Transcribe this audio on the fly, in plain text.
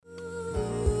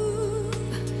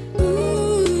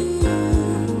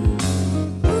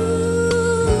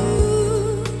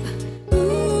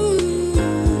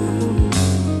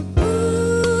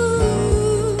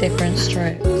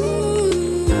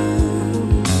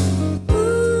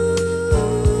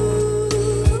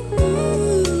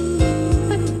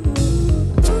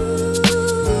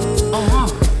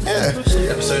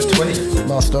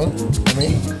Master,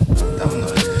 me. Damn no.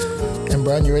 And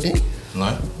Brian, you ready?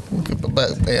 No.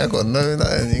 But hey, I got no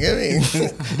nothing, you get me?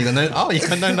 You got no? Oh, you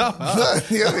got no now. No,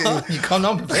 you get me? You come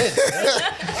unprepared.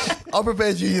 I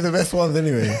prepared you the best ones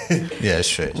anyway. Yeah,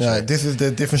 straight. Right, this is the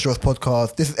Different Strokes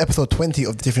podcast. This is episode 20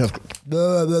 of the Different Strokes.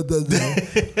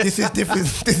 This is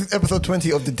episode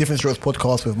 20 of the Different Strokes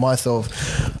podcast with myself,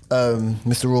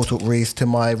 Mr. Raw Talk Reese. To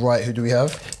my right, who do we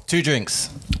have? 2 drinks.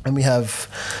 And we have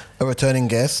a returning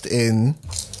guest in.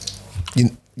 You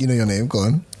know your name. Go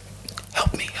on.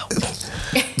 Help me.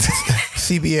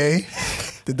 CBA,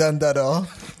 the Dan Dada,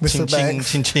 Mr. Ching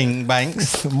Banks, ching ching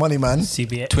Banks. Money Man.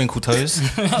 CBA. Twinkle toes.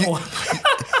 You know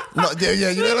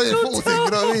your football thing.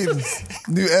 You know what I mean?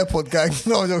 New airport gang.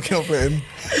 No, I'm joking. I'm playing.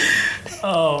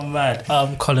 Oh man.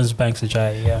 Collins Banks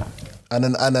Ajayi, yeah.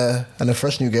 And a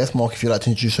fresh new guest, Mark. If you'd like to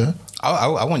introduce her. I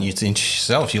want you to introduce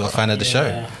yourself. You're a fan of the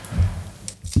show.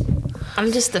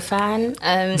 I'm just a fan.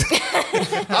 I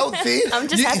would see. I'm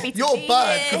just happy to You're be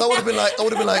bad here. because I would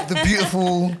have been like the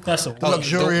beautiful, That's a the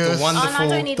luxurious, the wonderful. Oh, no, I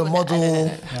don't need the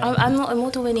model. I'm not a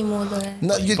model anymore though.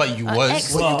 No, But you was.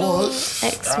 Ex-model. was. I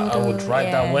Ex-model. would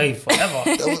ride that wave forever.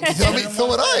 You know what I mean? So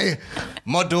would I.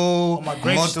 Model. My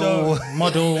gravestone,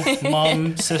 model,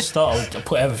 mum, sister, I would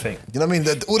put everything. You know what I mean?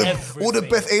 All the Everything.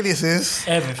 best aliases.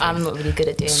 Everything. I'm not really good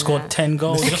at doing Scored that. 10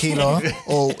 goals. Tequila.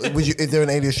 Or is there an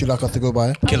alias you'd like us to go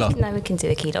by? Killer. No, we can do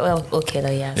Akila. Or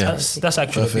Killer, yeah. Yeah. That's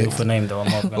actually Perfect. a beautiful name though. I'm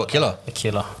not gonna What, Killer? A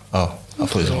killer. Oh, I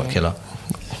thought it was about killer.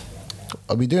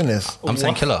 Are we doing this? I'm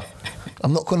saying killer.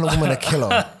 I'm not calling a woman a killer.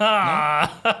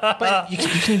 But you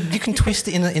can twist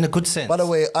it in a good sense. By the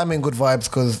way, I'm in good vibes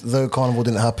because though Carnival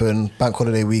didn't happen, Bank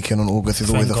Holiday weekend on August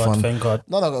is always Thank a God, fun. thank God.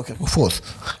 No, okay, of course.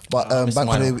 But Mr.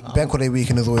 Minor. Bank Holiday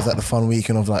weekend is always like the fun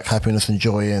weekend of like happiness and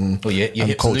joy and, Oh, yeah, your and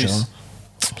hips culture. loose.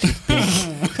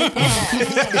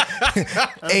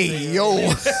 Hey,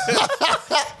 yo.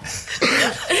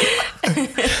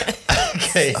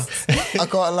 Okay. I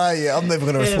can't lie, yeah. I'm never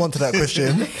going to respond to that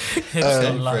question.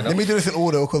 Let me do this in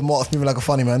order because Mark's moving like a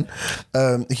funny man.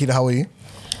 Nikita, how are you?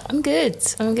 I'm good.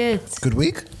 Good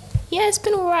week? Yeah, it's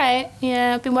been alright.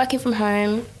 Yeah, I've been working from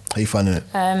home. How you finding it?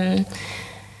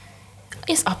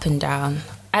 It's up and down.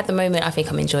 At the moment, I think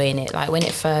I'm enjoying it. Like when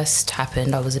it first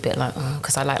happened, I was a bit like, oh,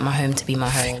 because I like my home to be my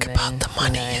home. Think about the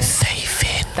money you're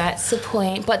saving. That's the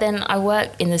point. But then I work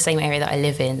in the same area that I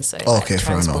live in, so Okay,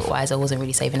 fair enough. transport-wise, I wasn't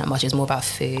really saving that much. It was more about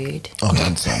food. Okay, I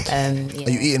understand. Yeah. Are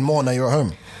you eating more now you're at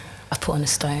home? I put on a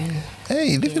stone.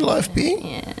 Hey, live your life, B.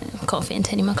 Yeah, can't fit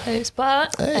into any of my clothes,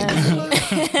 but Hey, live your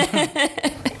life.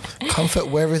 Comfort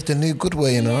wear is the new good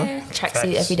way, you know?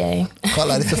 tracksuit every day. Can't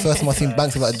lie, this is the first time I've seen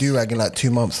Banks with like a do-rag in like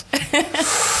 2 months.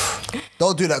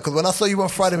 Don't do that, because when I saw you on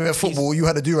Friday at football, you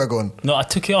had a do-rag on. No, I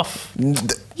took it off.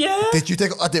 Yeah. Did you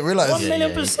take it? I didn't realise.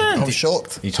 1,000,000%. I'm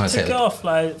shocked. You trying to Took say it off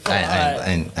like. I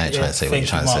ain't trying to say what you're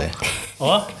trying to say.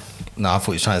 What? No, I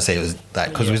thought you were trying to say it was that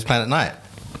because we was playing at night.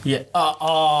 Yeah. No,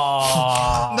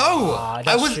 That's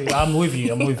I was- true. I'm with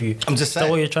you. I'm just Is that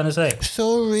saying. what you're trying to say?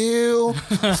 So real.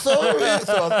 So real.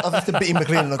 So I was just beating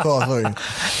McLean in the car, sorry.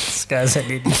 This guy's a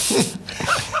lady.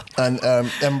 And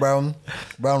M Brown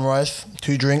rice,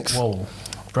 2 drinks. Whoa.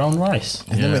 Brown rice.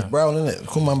 His name is Brown, isn't it?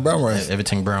 Call man brown rice.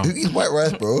 Everything brown. Who eats white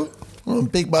rice, bro? Oh,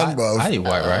 big man, bro. I eat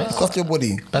white rice. Cost your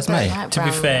body. That's Don't me. like To be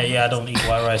brown. fair, yeah, I don't eat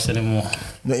white rice anymore.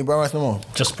 You don't eat brown rice no more?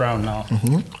 Just brown now.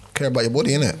 Care about your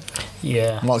body, innit?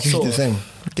 Yeah. Mark, you should do the Sort of. same.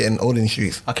 Getting old in the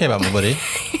streets. I care about my body.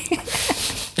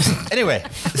 Anyway,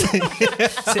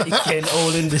 Getting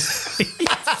old in this.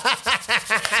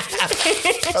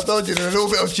 I told you, there's a little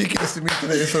bit of cheekiness to me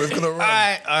today, so it's gonna run.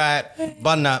 all right.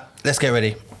 Bun that. Let's get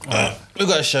ready. We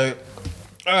got a show.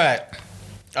 All right.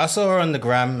 I saw her on the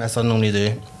gram, as I normally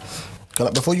do.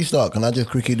 Before you start, can I just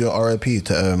quickly do an RIP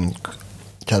to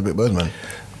Chadwick Boseman?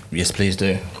 Yes, please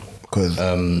do. Because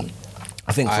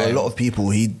I think for a lot of people,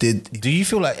 he did. Do you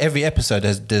feel like every episode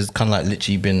there's kind of like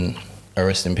literally been a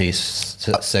rest in peace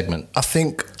segment? I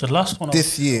think The last one.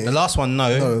 this year. The last one,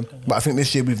 no. But I think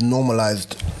this year we've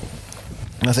normalised.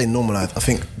 When I say normalised, I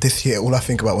think this year all I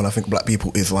think about when I think black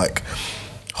people is like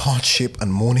hardship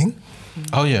and mourning.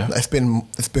 Oh yeah.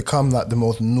 It's become like the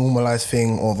most normalised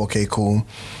thing of okay, cool.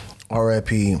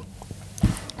 R.I.P.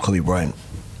 Kobe Bryant.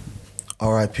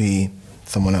 R.I.P.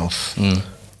 someone else.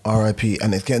 R.I.P.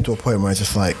 And it's getting to a point where it's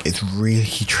just like it's really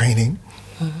draining.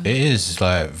 It is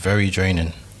like very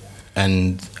draining,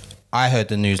 and I heard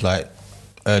the news like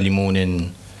early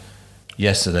morning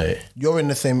yesterday. You're in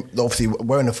the same. Obviously,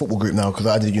 we're in a football group now because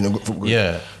I did football group.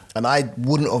 Yeah. And I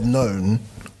wouldn't have known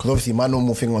because obviously my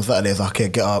normal thing on Saturday is like, okay,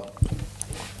 get up,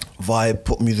 vibe,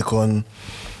 put music on.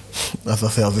 As I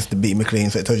say, I was just the beat McLean,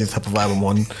 so it tells you the type of vibe I'm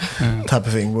on, type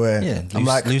of thing. Where Yeah, I'm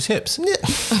like, loose hips. yeah.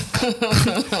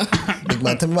 Big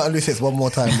man. Tell me about Lucius one more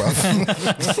time, bro.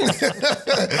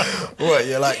 Right,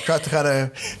 yeah, like try to kind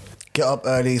of get up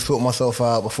early, sort myself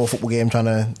out before football game, trying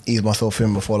to ease myself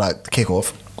in before like the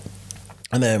kickoff.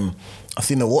 And then I've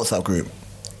seen the WhatsApp group,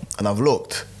 and I've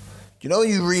looked. You know,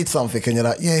 you read something and you're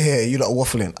like, yeah, you lot are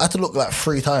waffling. I had to look like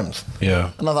 3 times.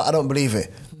 Yeah. And I was like, I don't believe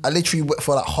it. I literally,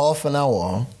 for like half an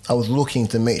hour, I was looking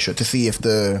to make sure to see if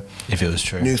it was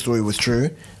true. news story was true.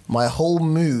 My whole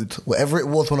mood, whatever it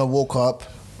was when I woke up,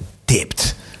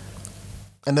 dipped.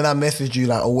 And then I messaged you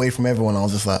like away from everyone. I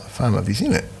was just like, fam, have you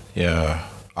seen it? Yeah.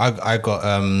 I got,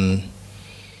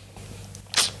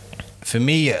 for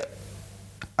me, I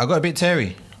got a bit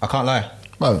teary. I can't lie.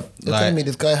 Bro, you're Like- telling me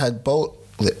this guy had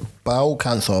bowel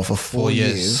cancer for 4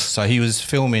 years. So he was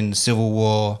filming Civil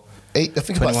War, 8, I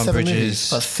think about 21 7 Bridges,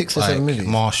 movies. About 6 or like 7 movies.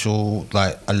 Marshall,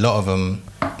 like a lot of them,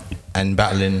 and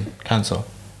battling cancer.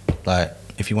 Like,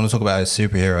 if you want to talk about a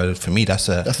superhero, for me, that's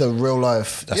a real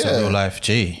life. a real life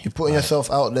G. You're putting yourself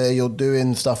out there. You're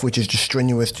doing stuff which is just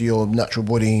strenuous to your natural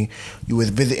body. You was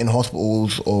visiting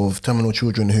hospitals of terminal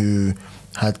children who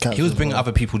had cancer. He was as bringing well.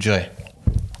 other people joy,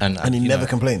 and and he you never know,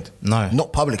 complained. No.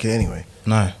 Not publicly anyway.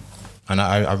 No, and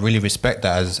I really respect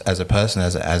that as a person,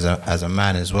 as a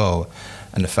man as well,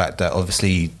 and the fact that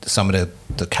obviously some of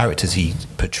the characters he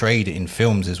portrayed in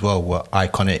films as well were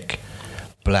iconic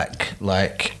black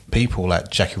like people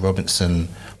like Jackie Robinson,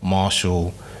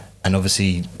 Marshall, and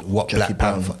obviously what Jackie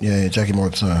Black Panther. Brown. Yeah, Jackie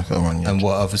Morrison. And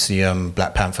what obviously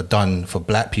Black Panther done for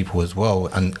black people as well,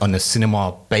 and on a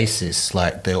cinema basis,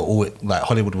 like they're always like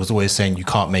Hollywood was always saying you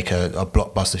can't make a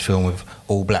blockbuster film with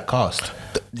all black cast.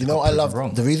 You know, I love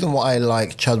wrong. the reason why I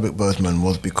like Chadwick Boseman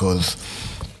was because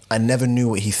I never knew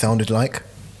what he sounded like,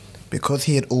 because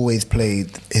he had always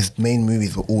played, his main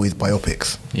movies were always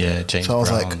biopics. Yeah, James So I was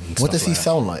Brown like, and what stuff does he like that.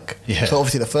 sound like? Yeah. So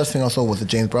obviously the first thing I saw was the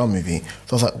James Brown movie.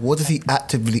 So I was like, what does he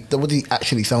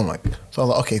actually sound like? So I was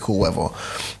like, okay, cool, whatever.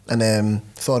 And then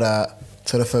saw the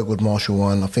Thurgood Marshall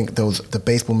one. I think there was the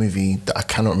baseball movie that I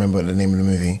cannot remember the name of the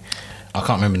movie. I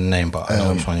can't remember the name, but I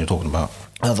know which one you're talking about.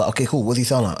 I was like, okay, cool, what does he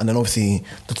sound like? And then obviously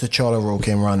the T'Challa role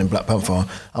came around in Black Panther.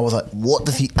 I was like, what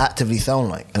does he actively sound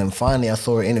like? And then finally I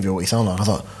saw an interview what he sounded like. I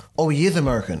was like, oh, he is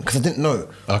American, because I didn't know.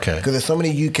 Okay. Because there's so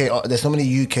many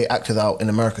UK actors out in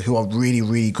America who are really,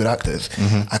 really good actors.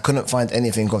 I couldn't find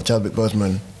anything of Chadwick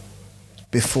Boseman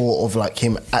before of like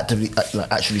him actively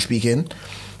like actually speaking.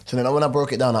 So then when I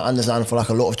broke it down, I understand for like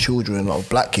a lot of children, a lot of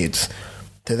black kids,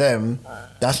 to them,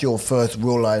 that's your first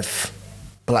real life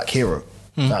black hero.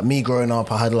 Like me growing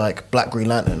up, I had like Black Green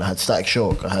Lantern, I had Static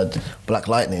Shock, I had Black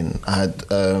Lightning, I had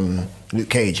Luke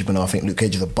Cage, even though I think Luke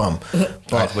Cage is a bum.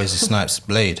 Right, Wesley Snipes'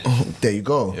 Blade. There you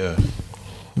go. Yeah.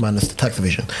 Man, that's the tax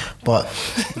division. But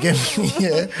again,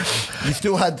 yeah,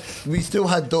 we still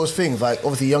had those things. Like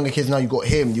obviously younger kids now, you got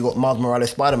him, you got Miles Morales,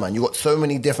 Spider-Man, you got so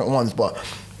many different ones. But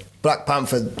Black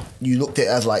Panther, you looked at it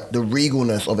as like the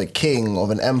regalness of a king, of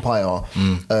an empire.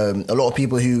 A lot of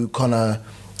people who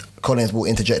Collins will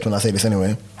interject when I say this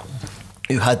anyway,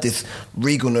 who had this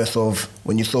regalness of,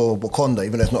 when you saw Wakanda,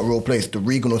 even though it's not a real place, the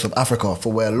regalness of Africa,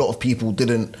 for where a lot of people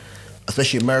didn't,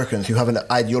 especially Americans, who have an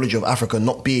ideology of Africa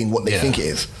not being what they think it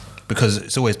is. Because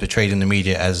it's always portrayed in the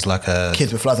media as like a...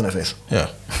 Kids with flies on their face. Yeah.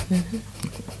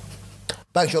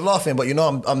 Banks, you're laughing, but you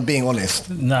know I'm being honest.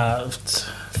 Nah,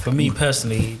 for me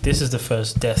personally, this is the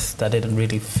first death that didn't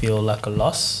really feel like a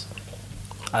loss.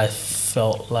 I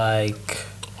felt like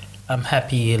I'm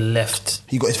happy he left.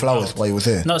 He got his flowers while he was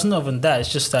here. No, it's not even that.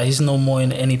 It's just that he's no more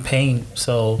in any pain.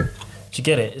 So, do you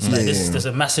get it? It's like there's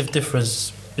a massive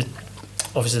difference.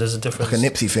 Obviously, there's a difference. Like a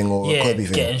Nipsey thing or a Kobe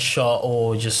thing. Getting shot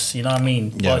or just, you know what I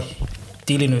mean? Yeah. But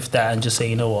dealing with that and just say,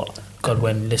 you know what,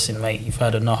 Godwin, listen, mate, you've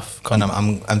had enough.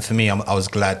 And for me, I was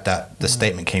glad that the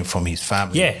statement came from his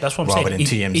family. Yeah, that's what I'm rather saying.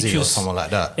 Rather than TMZ or someone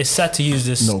like that. It's sad to use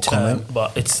this No term, comment.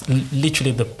 but it's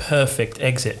literally the perfect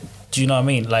exit. Do you know what I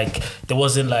mean? Like, there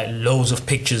wasn't like loads of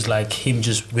pictures like him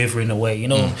just withering away, you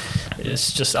know?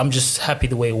 It's just, I'm just happy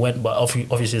the way it went, but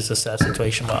obviously it's a sad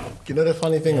situation. But You know the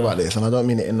funny thing about this, and I don't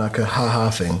mean it in like a ha-ha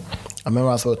thing. I remember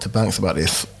I spoke to Banks about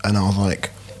this, and I was like,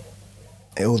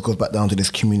 it always goes back down to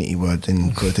this community word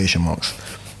in quotation marks.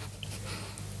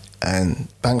 And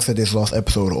Banks said this last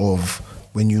episode of,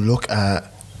 when you look at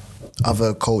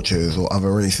other cultures or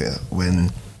other races,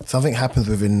 when something happens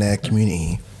within their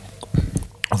community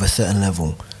of a certain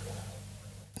level,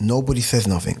 nobody says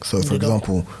nothing. So for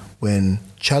example, when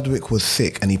Chadwick was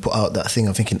sick and he put out that thing,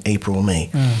 I think in April or May,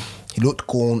 he looked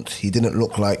gaunt, he didn't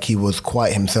look like he was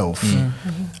quite himself.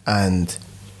 And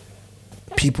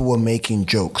people were making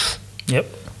jokes. yep.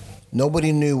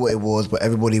 Nobody knew what it was, but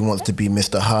everybody wants to be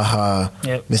Mr. Ha Ha,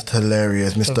 Yep. Mr.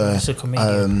 Hilarious, Mr.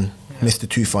 Comedian. Mr.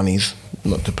 Two Funnies.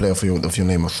 not to play off your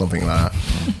name or something like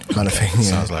that, kind of thing. Yeah.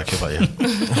 Sounds like it, but yeah.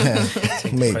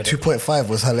 Mate, 2.5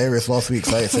 was hilarious last week,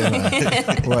 so I ain't saying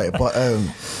that. Right, but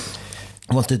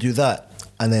wants to do that.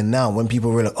 And then now when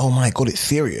people realize, oh my God, it's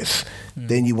serious,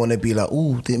 then you want to be like,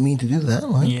 oh, didn't mean to do that.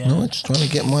 Like, no, just trying to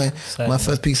get my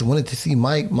first piece. I wanted to see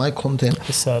my content.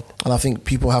 It's sad. And I think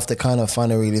people have to kind of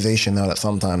find a realization now that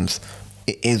sometimes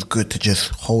it is good to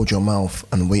just hold your mouth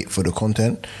and wait for the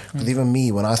content. Because even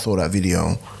me, when I saw that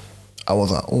video, I was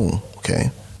like, oh,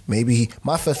 okay. Maybe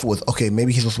my first thought was, okay,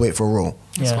 maybe he's just waiting for a role.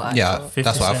 Yeah,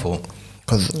 that's what I thought.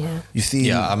 Because you see,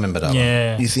 Yeah, I remember that.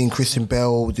 Yeah. you've seen Christian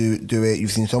Bale do it.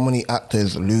 You've seen so many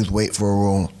actors lose weight for a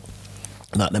role.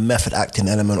 Like the method acting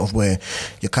element of where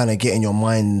you're kind of getting your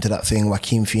mind into that thing.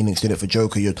 Joaquin Phoenix did it for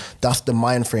Joker. That's the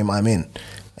mind frame I'm in.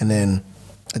 And then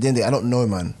at the end of the day, I don't know,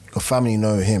 man. Your family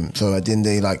know him. So at the end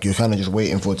of the day, like, you're kind of just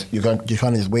waiting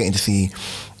to see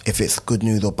if it's good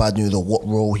news or bad news or what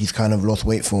role he's kind of lost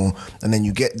weight for. And then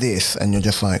you get this and you're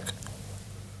just like,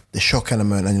 the shock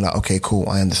element, and you're like, okay, cool,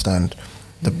 I understand.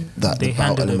 They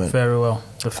handled it very well.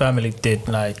 The family did,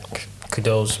 like,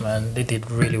 kudos, man. They did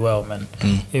really well, man.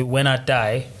 When I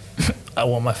die, I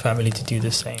want my family to do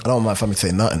the same. I don't want my family to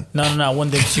say nothing. No. I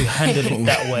want them to handle it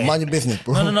that way. Mind your business,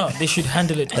 bro. No. They should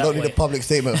handle it that way. I don't need a public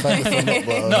statement.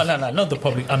 No, not the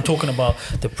public. I'm talking about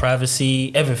the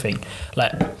privacy, everything.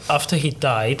 Like, after he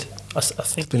died, I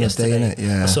think been a day, yesterday, innit?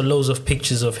 Yeah. I saw loads of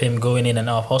pictures of him going in and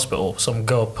out of hospital. Some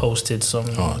girl posted some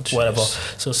whatever.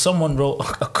 So someone wrote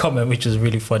a comment which was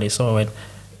really funny. Someone went,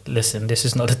 "Listen, this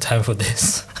is not the time for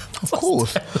this." Of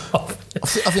course.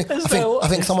 I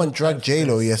think someone dragged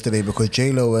J-Lo yesterday because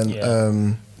J-Lo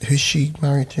and who's she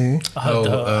married to?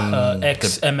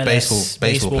 Ex MLS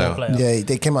baseball player. Yeah,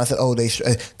 they came out and said, oh,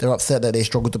 they're upset that they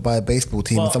struggled to buy a baseball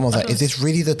team. Well, and someone's like, is this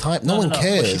really the time? No one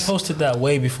cares. But she posted that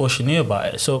way before she knew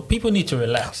about it. So people need to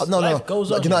relax. Life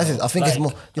goes on. Do you know what it is? I think it's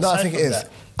more. You know what I think it is?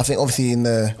 I think obviously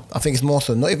I think it's more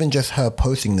so not even just her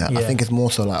posting that. I think it's more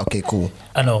so like, okay, cool.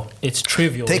 I know it's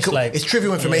trivial. It's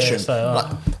trivial information.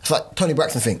 Yeah, it's like Tony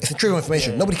Braxton thing. It's a trivial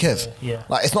information. Nobody cares. Yeah.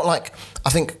 Like, it's not like, I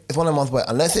think it's one of the ones where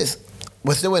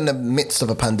we're still in the midst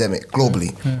of a pandemic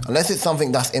globally. Unless it's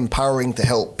something that's empowering to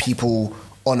help people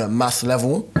on a mass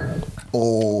level,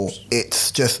 or it's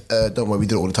just don't worry, we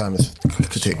do it all the time. It's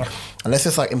critique. Unless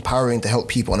it's like empowering to help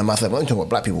people on a mass level, I'm not talking about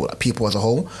black people, like people as a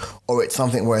whole, or it's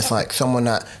something where it's like someone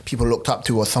that people looked up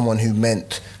to or someone who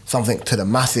meant something to the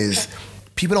masses.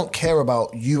 People don't care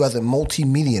about you as a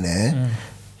multi-millionaire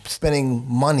spending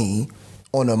money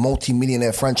on a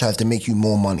multi-millionaire franchise to make you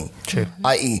more money. True.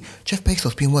 I.e., Jeff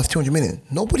Bezos being worth 200 million.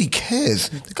 Nobody cares.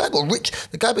 The guy got rich.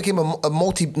 The guy became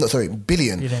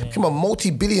billion. Became a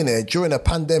multi-billionaire during a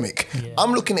pandemic. Yeah.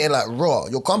 I'm looking at it like, raw,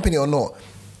 your company or not,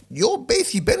 you're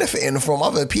basically benefiting from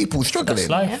other people struggling. That's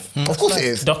life. Of course it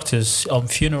is. Doctors,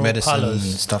 funeral medicine,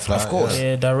 parlors, stuff like that. Of course.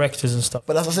 Yeah, directors and stuff.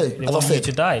 But that's what I said. They want you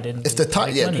to die. Then it's the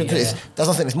time. Yeah, that's what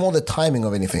I'm saying. It's more the timing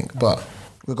of anything. But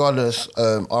regardless,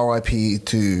 R.I.P.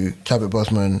 to Chadwick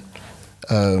Boseman,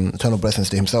 eternal blessings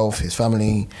to himself, his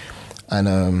family,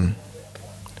 and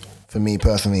for me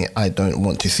personally, I don't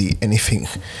want to see anything.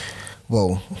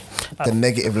 Well, the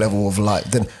negative level of life.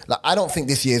 Then, like, I don't think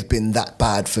this year's been that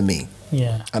bad for me.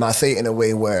 Yeah. And I say it in a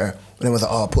way where when it was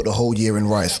like, I put the whole year in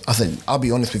rice. I said, I'll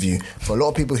be honest with you. For a lot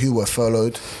of people who were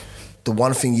furloughed, the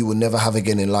one thing you will never have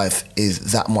again in life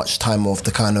is that much time off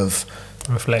to kind of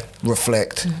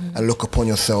reflect and look upon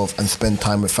yourself and spend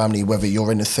time with family, whether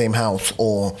you're in the same house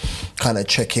or kind of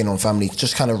check in on family,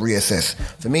 just kind of reassess.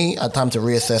 For me, I had time to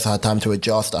reassess, I had time to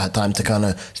adjust, I had time to kind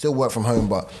of still work from home,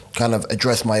 but kind of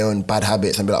address my own bad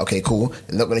habits and be like, okay, cool,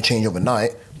 it's not going to change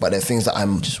overnight, but there are things that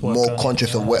I'm more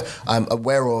conscious of, I'm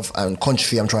aware of, and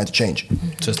consciously I'm trying to change.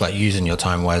 Just like using your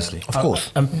time wisely. Of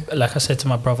course. Like I said to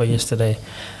my brother yesterday,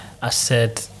 I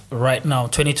said, right now,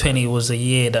 2020 was a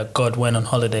year that God went on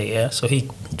holiday, yeah? So You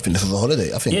think this was a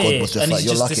holiday? I think God was just like,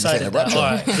 you're lucky to take a rapture. All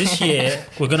right, this year,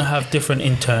 we're going to have different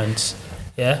interns,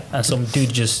 yeah? And some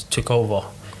dude just took over.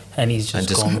 And he's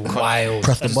just gone wild.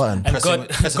 Press the button.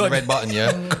 Pressing the red button,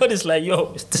 yeah? God is like,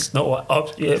 yo, this is not what I'm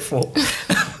here for.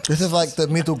 This is like the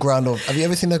middle ground of, have you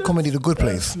ever seen the comedy The Good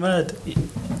Place? Mad.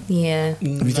 Yeah. Have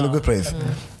you seen The Good Place?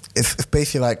 It's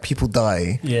basically like people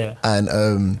die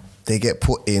and they get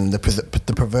put in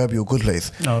the proverbial good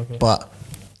place. Oh, okay. But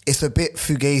it's a bit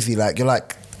fugazi. Like, you're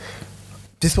like,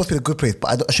 this is supposed to be a good place,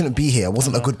 but I shouldn't be here. I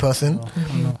wasn't a good person.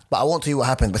 No. But I won't tell you what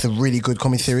happened. But it's a really good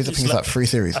comedy series. I think it's like 3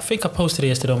 series. I think I posted it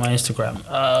yesterday on my Instagram.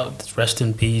 Rest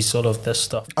in peace, all of that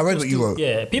stuff. I read what you wrote.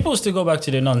 Yeah, people still go back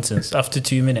to their nonsense after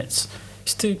 2 minutes.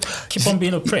 Still keep on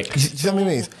being a prick. You know what I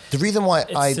mean? The reason why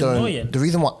the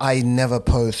reason why I never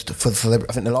post for the celebrity,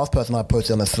 I think the last person I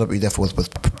posted on a celebrity death was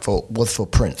for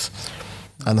Prince.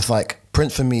 And it's like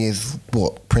Prince for me is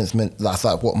what Prince meant. That's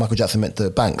like what Michael Jackson meant to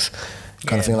Banks,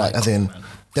 kind of thing. Like as in,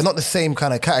 they're not the same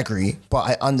kind of category, but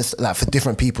I understand. Like for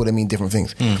different people, they mean different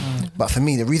things. But for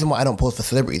me, the reason why I don't post for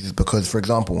celebrities is because, for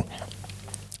example,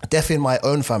 death in my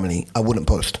own family, I wouldn't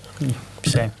post.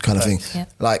 Same. Kind of thing. Yeah.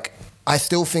 Like, I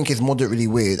still think it's moderately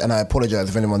weird, and I apologize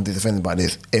if anyone is offended by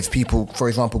this. If people, for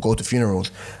example, go to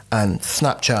funerals and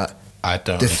Snapchat I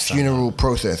don't the understand funeral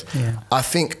process. Yeah. I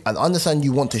think I understand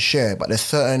you want to share, but there's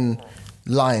certain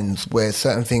lines where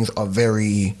certain things are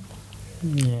very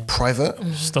private.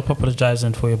 Stop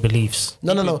apologizing for your beliefs.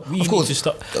 No. We Of course, need to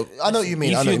stop. I know what you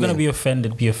mean. If I know you're what you gonna mean. be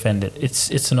offended, be offended.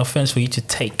 It's an offense for you to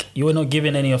take. You are not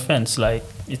giving any offense. Like,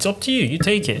 it's up to you. You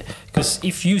take it. Because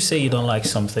if you say you don't like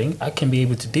something, I can be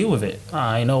able to deal with it.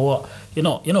 You know what? You're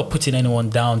not putting anyone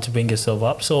down to bring yourself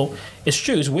up. So it's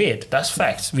true. It's weird. That's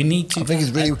facts. We need to. I think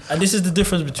it's really. And this is the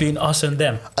difference between us and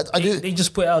them. They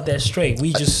just put it out there straight.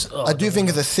 We just. I do think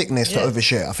it's a sickness to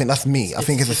overshare. I think that's me. I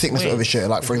think it's a sickness to weird. overshare.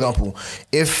 Like, for example,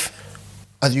 if,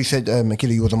 as you said,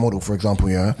 Makila, you was a model, for example,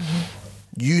 yeah?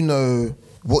 You know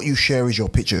what you share is your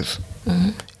pictures.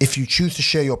 If you choose to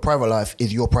share your private life,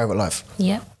 is your private life.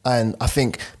 Yeah. And I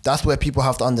think that's where people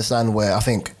have to understand where I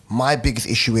think my biggest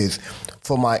issue is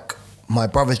for my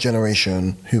brother's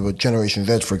generation, who were Generation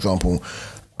Z, for example.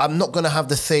 I'm not going to have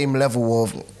the same level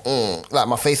of, like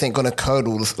my face ain't going to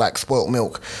curdle like spoilt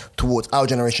milk towards our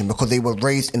generation because they were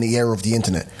raised in the era of the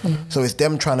internet. So it's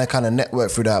them trying to kind of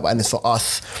network through that, and it's for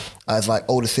us as like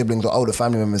older siblings or older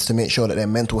family members to make sure that their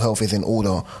mental health is in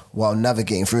order while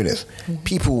navigating through this.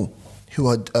 People who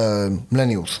are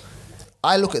millennials,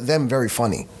 I look at them very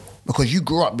funny. Because you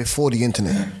grew up before the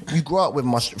internet. You grew up with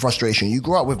much frustration. You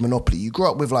grew up with Monopoly. You grew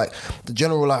up with like the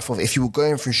general life of if you were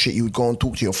going through shit, you would go and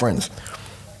talk to your friends.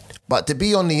 But to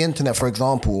be on the internet, for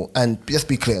example, and just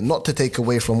be clear, not to take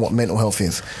away from what mental health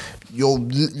is, you're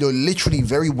literally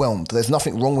very whelmed. There's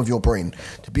nothing wrong with your brain.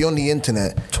 To be on the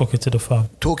internet, Talking to the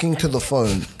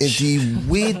phone is the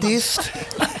weirdest,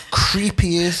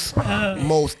 creepiest,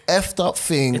 most effed up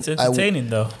thing. It's entertaining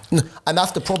though. And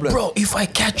that's the problem. Bro, if I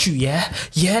catch you,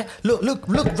 look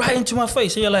right into my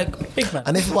face, and you're like, big man.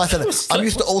 And this is why I said that. I'm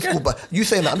used to old school, but you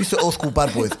saying that I'm used to old school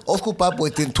bad boys. Old school bad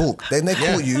boys didn't talk. They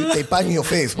caught you, they bang in your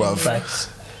face, bruv. Facts.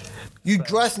 You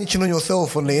dry snitching on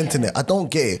yourself on the internet. I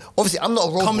don't get it. Obviously, I'm not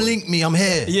a role Come boy. link me, I'm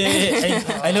here. Yeah.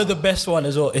 And I know the best one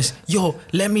as well is, yo,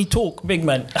 let me talk, big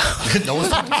man. No one's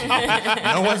talking to you.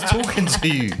 No one's talking to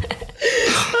you.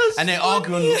 And they're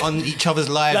arguing on each other's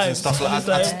lives and stuff like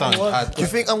that. I just don't. Do you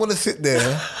think I'm gonna sit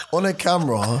there on a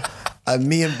camera and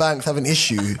me and Banks have an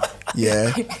issue,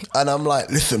 yeah? And I'm like,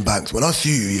 listen, Banks, when I see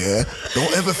you, yeah,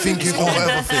 don't ever think it's not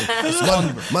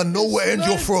everything. Man, know where end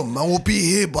you're from. Man will be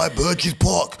here by Burgess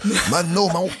Park. Man, no,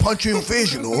 man will punch you in the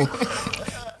face, you know.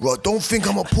 Right, don't think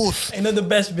I'm a puss. You know the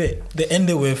best bit? They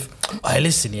end it with,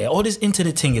 listen, yeah, all this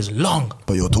internet thing is long.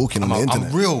 But you're talking on the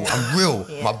internet. I'm real.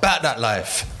 I'm about that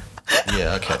life.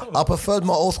 Yeah, okay. I preferred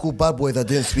my old school bad boys that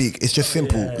didn't speak. It's just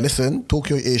simple. Listen, talk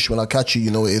your ish. When I catch you,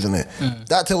 you know it, isn't it?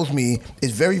 That tells me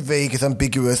it's very vague, it's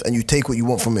ambiguous, and you take what you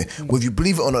want from it. Whether you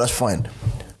believe it or not, that's fine.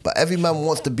 But every man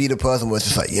wants to be the person where it's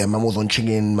just like, yeah, man was on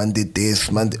chinging, man did this,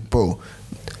 man did... Bro,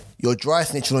 you're dry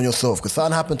snitching on yourself. Because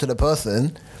something happened to the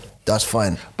person, that's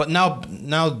fine. But now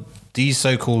these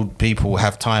so-called people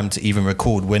have time to even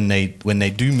record when they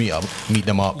do meet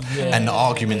them up, and the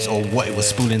arguments or what it was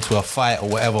spilled into a fight or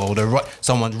whatever, or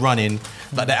someone's running,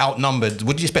 like they're outnumbered.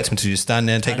 What do you expect them to do? Stand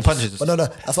there and take the punches? But no,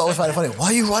 that's what I always find it funny. Why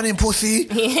are you running, pussy?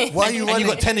 Why are you running? And you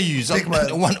got 10 of you, Big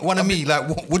man. one of me. Like,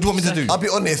 what do you want me to do? I'll be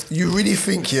honest, you really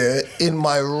think, yeah, in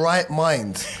my right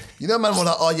mind, you know, man was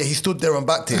like, oh yeah, he stood there and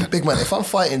backed him. Big man, if I'm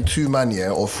fighting 2 man,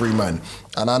 yeah, or 3 man,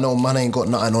 and I know man ain't got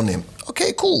nothing on him,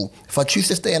 okay, cool. If I choose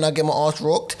to stay and I get my ass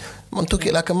rocked, man took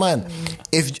it like a man.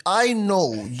 If I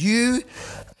know you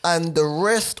and the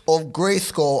rest of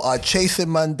Grayskull are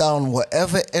chasing man down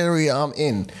whatever area I'm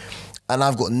in, and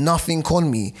I've got nothing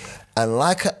on me, and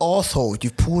like an asshole,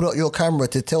 you've pulled out your camera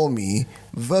to tell me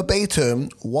verbatim,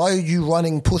 why are you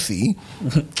running, pussy?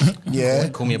 Yeah.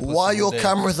 Call me a pussy Why all your day.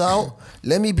 camera's out?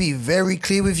 Let me be very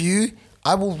clear with you.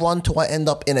 I will run till I end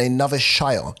up in another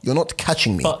shire. You're not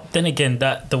catching me. But then again,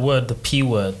 the P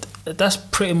word, that's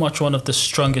pretty much one of the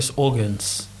strongest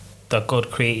organs that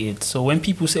God created. So when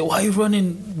people say, why are you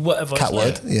running whatever? Cat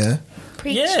word, yeah.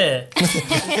 Preach. Yeah.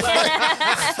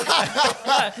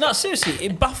 No, seriously,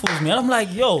 it baffles me. And I'm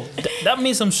like, yo, that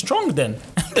means I'm strong then.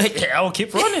 I'll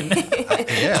keep running.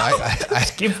 Yeah,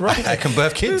 I Keep running. I can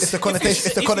birth kids. It's the connotation,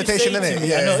 it's the connotation, If you say innit? to me-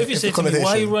 Yeah. I know, if you it's say the to me,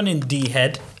 why are you connotation. running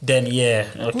D-head? Then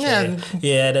okay.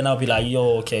 Yeah, then I'll be like,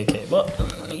 yo, okay. But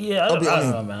yeah, I don't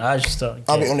know, man. I just don't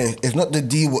I'll get be it. honest. It's not the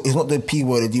D word. It's not the P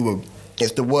word. The D word.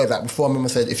 It's the word. Like before, I remember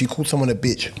said, if you call someone a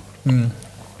bitch,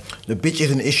 the bitch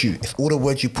is an issue. It's all the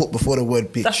words you put before the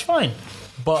word bitch. That's fine.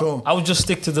 But So- I would just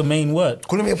stick to the main word.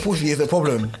 Calling me a pussy is a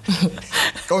problem.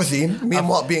 Obviously, me and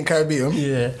Mark being Caribbean,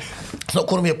 Yeah. it's not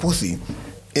calling me a pussy.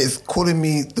 It's calling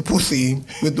me the pussy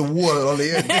with the wall on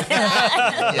the end.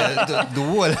 Yeah, the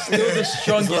wall. Still the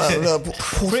strongest.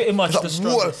 Pretty much the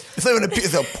strongest. It's not even a pit,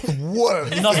 it's a wall.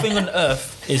 Nothing on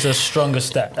earth is as strong as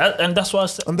that. And that's why I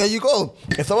said And there you go.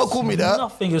 If someone called me that,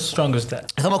 nothing is strong as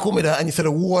that. if someone called me that and you said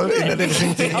a wall in the thing,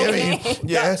 you get me?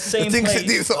 Yeah. That same the thing place. sit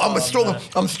deep, so I'm a Oh, strong. man.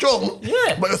 I'm strong.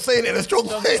 Yeah. But you're saying it in a strong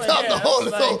way. way, Out the yeah, whole.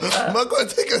 it's So like, I'm going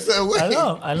to take it a certain way.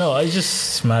 I know. It's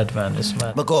just mad, man. It's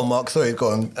mad. But go on, Mark. Sorry, go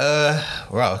on.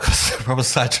 Wow, proper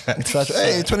sidetracked.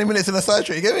 Hey, 20 minutes in a side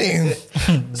track, you get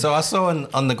me? So I saw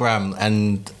on the gram,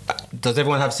 and does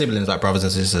everyone have siblings, like brothers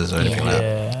and sisters or anything like that?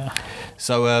 Yeah.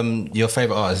 So your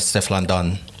favorite artist, Stefflon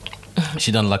Dunn,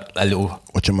 she done like a little,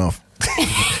 Watch your mouth.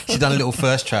 she done a little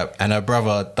first trap, and her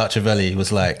brother Dutchavelli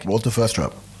was like, What's the first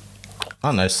trap? I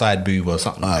don't know, side boob or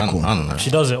something. Alright, cool. I don't know. She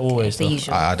does it always, The though.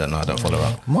 usual. I don't know. I don't follow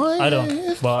her. I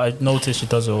don't, but I notice she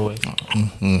does it always.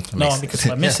 No, because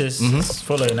my missus is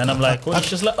following, and I'm like, well,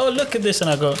 she's like, oh, look at this, and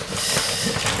I go,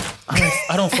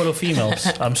 I don't follow females.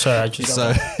 I'm sorry, I just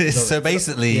So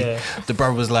basically, Yeah. the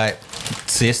brother was like,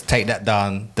 sis, take that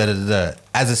down. Da, da, da, da.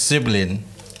 As a sibling,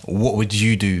 what would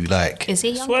you do? Like, Is he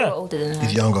younger Swear. or older than her?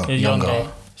 He's younger. He's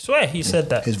younger. Swear he said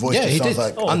that. His voice Yeah, just he sounds did.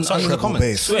 like Oh, under the treble comments.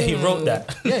 bass. Swear he wrote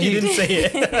that. Yeah, he he- didn't say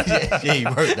it. yeah, he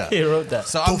wrote that. He wrote that.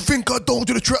 So Don't think I don't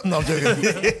do the trap. No, I'm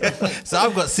joking. So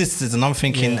I've got sisters, and I'm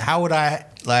thinking, how would I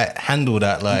like handle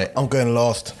that? Like, I'm going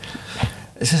last.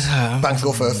 it's just, Banks,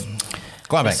 go first.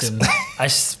 go on, Banks.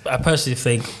 Listen, I personally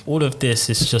think all of this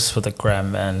is just for the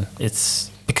gram, man. It's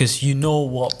because you know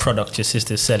what product your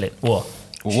sister's selling. What?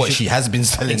 What she has been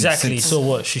selling Exactly. since. So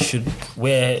what? She should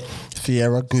wear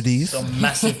Sierra goodies. some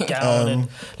massive gown and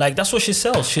like that's what she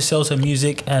sells. She sells her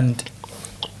music and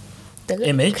The look.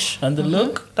 image and the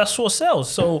look. That's what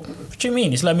sells. So what do you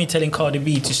mean? It's like me telling Cardi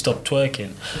B to stop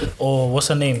twerking, or what's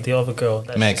her name? The other girl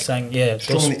that Meg. sang. Yeah,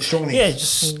 Strong knees. Yeah,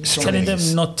 just Strong telling knees.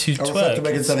 them not to I refer to twerk.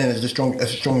 Megan Stallion as the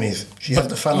strong knees. She has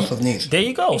the phallus of knees. There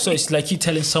you go. So it's like you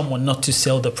telling someone not to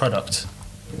sell the product.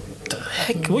 The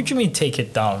heck? What do you mean take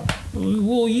it down?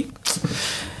 Well, you.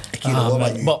 What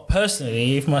about you? But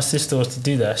personally, if my sister was to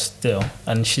do that still,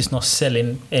 and she's not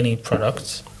selling any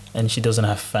products, and she doesn't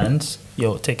have fans,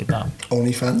 yo, take it down.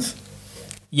 OnlyFans?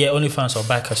 Yeah, OnlyFans will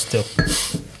back her still.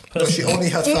 No, she only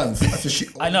has fans. I said she.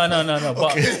 I know.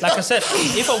 But like I said,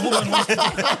 if a woman wants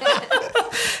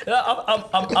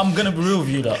I'm gonna be real with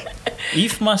you though.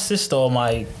 If my sister or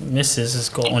my missus has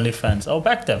got OnlyFans, I'll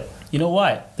back them. You know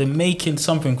why? They're making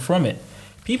something from it.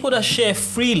 People that share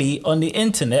freely on the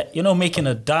internet, you're not making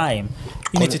a dime.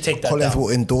 You need to take that Collins down. will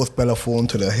endorse Bella Thorne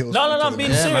to the hills. No, I'm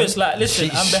being serious. Like,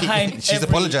 listen, I'm behind. She's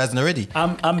apologizing already.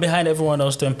 I'm behind everyone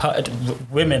else to empower.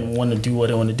 Women want to do what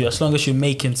they want to do. As long as you're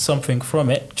making something from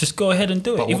it, just go ahead and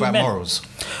do it. But what Even about men. morals?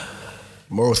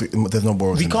 Morals, there's no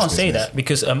morals. We in can't this say business. that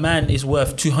because a man is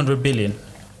worth 200 billion.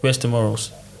 Where's the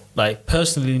morals? Like,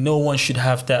 personally, no one should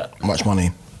have that. Much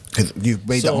money. Because you've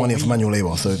made that So money for manual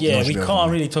labour. So no Yeah, one should we be able can't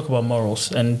to- really talk about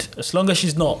morals. And as long as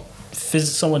she's not,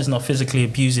 someone is not physically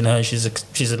abusing her, and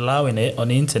she's allowing it on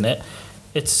the internet.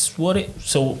 It's what it.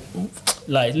 So,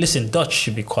 like, listen, Dutch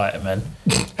should be quiet, man.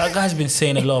 That guy's been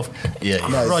saying a lot of Yeah, he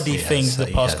cruddy has, things the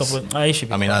he past has. couple. He should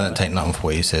be I mean, I quiet. don't take nothing for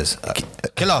what he says.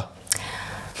 Killer.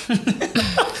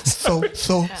 So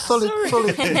solid.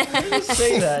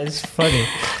 Say that. It's funny.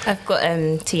 I've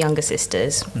got two younger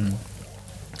sisters.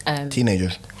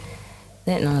 Teenagers.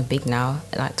 They're not big now,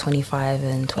 like 25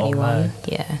 and 21. man.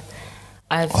 Yeah.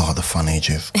 I've Oh, the fun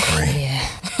ages. Great.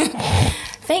 yeah.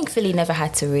 Thankfully never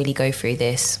had to really go through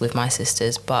this with my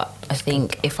sisters, but I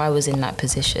think if I was in that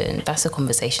position, that's a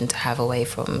conversation to have away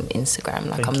from Instagram.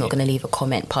 Like, Thank I'm you. not going to leave a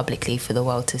comment publicly for the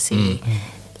world to see.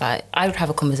 Like, I would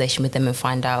have a conversation with them and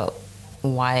find out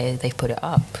why they put it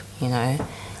up, you know.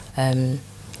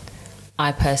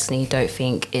 I personally don't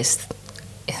think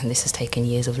and this has taken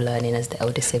years of learning as the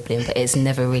elder sibling, but it's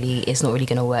not really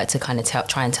going to work to kind of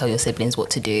try and tell your siblings what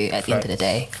to do at the end of the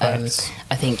day. Facts.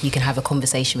 I think you can have a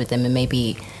conversation with them and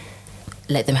maybe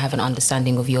let them have an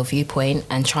understanding of your viewpoint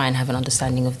and try and have an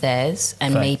understanding of theirs.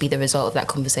 And Fact. maybe the result of that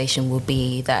conversation will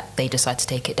be that they decide to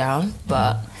take it down.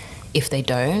 But if they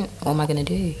don't, what am I going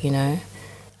to do, you know?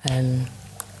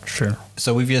 Sure.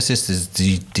 So with your sisters,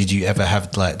 did you ever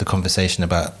have like the conversation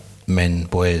about men,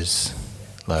 boys,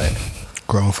 like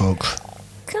Grown folks.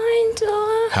 Kind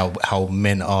of. how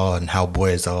men are and how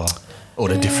boys are, or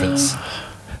the difference?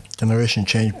 Generation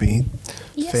change, B.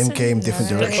 Yes Same and game,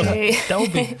 different no. direction. That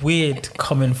would be weird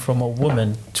coming from a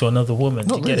woman to another woman.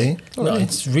 Not to get really. it. Not No, really.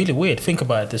 it's really weird. Think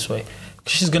about it this way.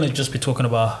 She's gonna just be talking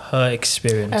about her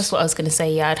experience. That's what I was going to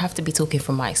say. Yeah, I'd have to be talking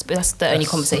from my experience. That's the only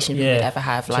conversation we yeah. would ever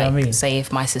have. Do you know Like, what I mean? say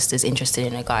if my sister's interested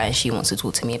in a guy and she wants to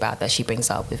talk to me about that, she brings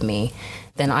that up with me,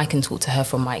 then I can talk to her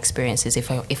from my experiences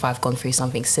if I've gone through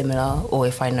something similar or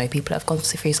if I know people that have gone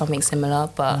through something similar.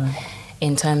 But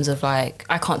in terms of like,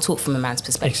 I can't talk from a man's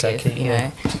perspective, Exactly, you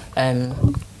yeah.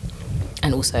 know.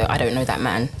 And also, I don't know that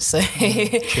man, so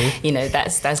you know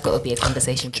that's got to be a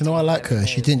conversation. Do you know I like her?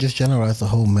 She didn't just generalize the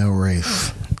whole male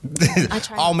race. I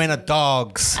try. All men are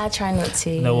dogs. I try not to.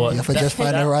 You know what? You have to just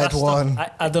find the right that stuff, one.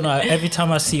 I don't know. Every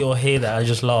time I see or hear that, I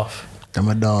just laugh I'm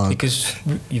a dog. because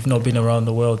you've not been around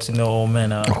the world to know all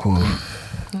men are. Cool.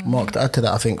 Mark, to add to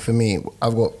that, I think for me,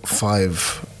 I've got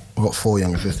 4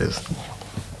 younger sisters.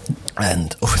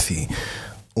 And obviously,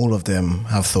 all of them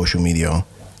have social media.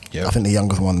 Yep. I think the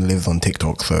youngest one lives on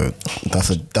TikTok, so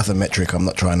that's a metric I'm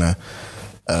not trying to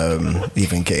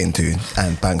even get into.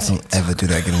 And Banks, don't ever do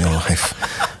that again in your life.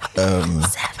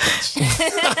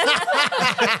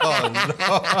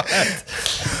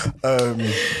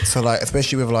 So like,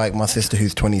 especially with like my sister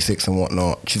who's 26 and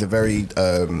whatnot, she's a very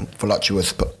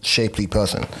voluptuous, shapely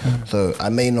person. So I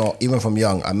may not, even from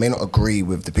young, I may not agree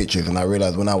with the pictures. And I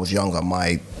realized when I was younger,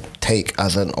 my take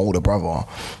as an older brother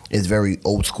is very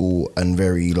old school and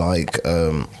very like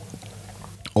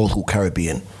old school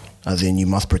Caribbean, as in you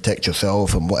must protect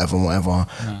yourself and whatever.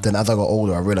 Then as I got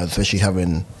older, I realized, especially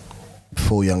having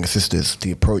 4 younger sisters,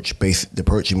 the approach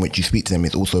in which you speak to them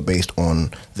is also based on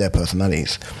their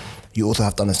personalities. You also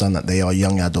have to understand that they are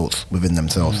young adults within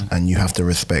themselves, and you have to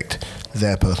respect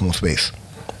their personal space.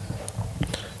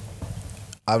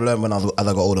 I've learned as I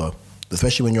got older,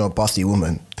 especially when you're a busty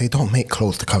woman, they don't make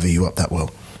clothes to cover you up that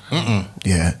well.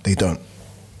 Yeah, they don't.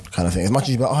 Kind of thing. As much as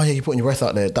you're like, oh yeah, you're putting your breasts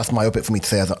out there, that's my bit for me to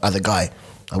say as a guy.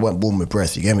 I weren't born with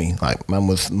breasts, you get me? Like, man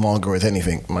was mager as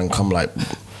anything. Man come like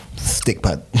stick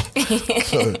pad.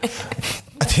 So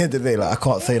at the end of the day, like, I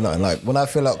can't say nothing. Like, when I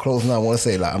fill out clothes now, I want to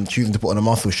say like I'm choosing to put on a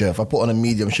muscle shirt. If I put on a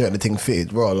medium shirt and the thing fitted,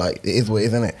 bro, like it is what it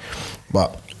is, isn't it?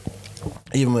 But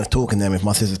even with talking to them, if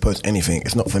my sisters post anything,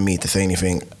 it's not for me to say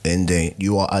anything. In the day,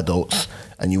 you are adults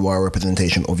and you are a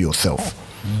representation of yourself.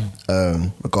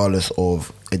 Regardless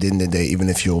of, at the end of the day, even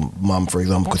if your mum, for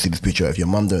example, could see this picture, if your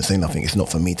mum don't say nothing, it's not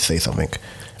for me to say something.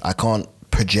 I can't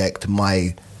project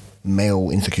my male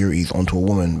insecurities onto a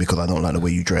woman because I don't like the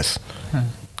way you dress,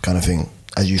 kind of thing.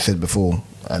 As you said before,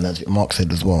 and as Mark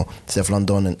said as well, Steph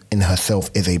London in herself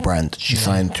is a brand. She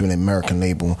signed to an American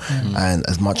label, and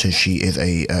as much as she is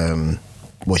a,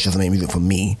 well, she doesn't make music for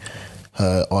me,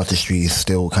 her artistry is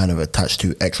still kind of attached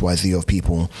to XYZ of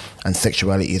people, and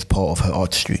sexuality is part of her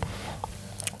artistry.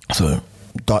 So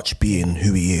Dutch being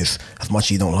who he is, as much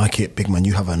as you don't like it, big man,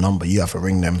 you have a number, you have to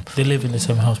ring them. They live in the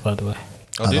same house, by the way.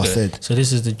 Oh, As do I they? said, So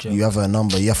this is the joke. you have a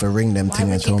number, you have to ring them Why thing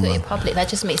and would you tell put it them. in public? That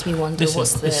just makes me wonder Listen,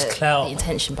 what's it's the clout.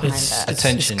 intention behind that.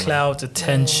 Attention, It's yeah. clout,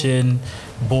 attention,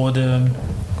 boardom,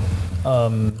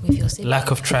 With your sibling.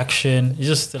 lack of traction. It's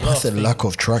just a lot I of said things. lack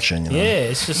of traction, you know. Yeah,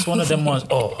 it's just one of them ones.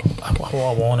 Oh,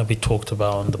 I want to be talked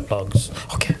about on the blogs.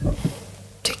 Okay,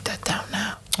 take that down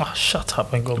now. Oh, shut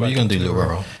up and go What back. are you gonna do, into little the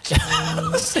bro?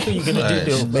 room. What are you gonna Right.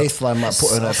 do, little bro? Baseline might put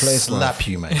her in her place. man. Slap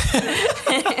you, mate.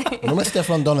 Remember Steph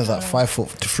London is like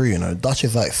 5'3", you know. Dutch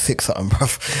is like 6 something,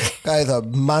 bruv. Guys are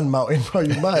man mountain, bro.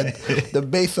 You mad? The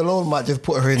base alone might just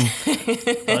put her in.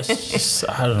 It's just,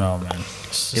 I don't know, man.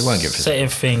 It's It won't just give certain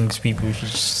things. People should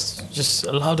just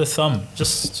allow the thumb.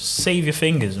 Just save your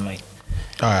fingers, mate.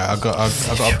 All right, I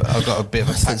got a bit of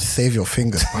a Said, save your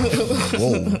fingers, bruv.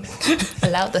 Whoa.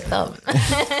 Allow the thumb.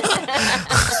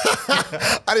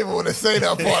 I didn't even want to say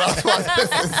that part. That's why I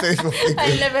said save your fingers.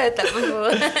 I've never heard that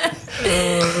before.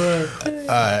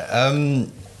 All right.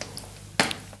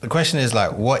 The question is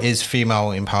like, what is female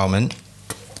empowerment?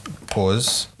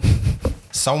 Pause.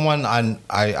 Someone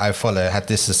I follow had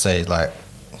this to say, like,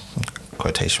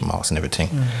 quotation marks and everything.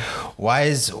 Why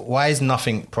is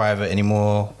nothing private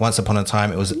anymore? Once upon a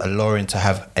time, it was alluring to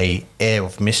have a air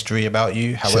of mystery about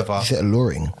you. However, You said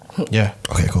alluring. yeah,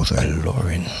 Okay, cool. Sorry.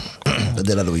 alluring. I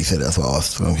didn't know what you said. That's what I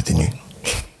asked. So I'm continue.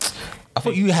 I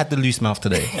thought you had the loose mouth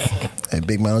today. Hey,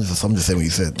 big man, I'm just saying what you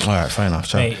said. All right, fair enough.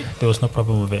 So, Mate, there was no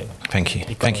problem with it. thank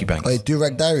you, Banks. Hey,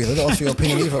 Do-Rag Diaries. I don't ask for your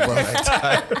opinion either, bro.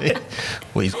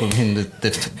 What he's calling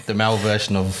the male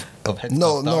version of Headscarf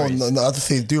No. Diaries. I just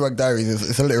say Do-Rag Diaries.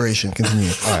 It's alliteration. Continue.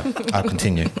 All right, I'll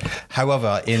continue.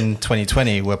 However, in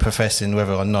 2020, we're professing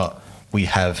whether or not we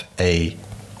have a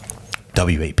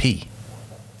WAP.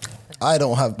 I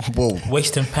don't have. Whoa.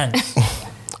 Waist and pants.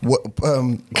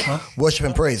 Worship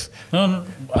and praise. No,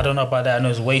 I don't know about that. I know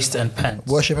it's waist and pants.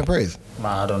 Worship and praise.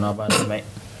 Nah, I don't know about that, mate.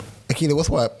 Akila, what's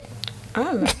what? She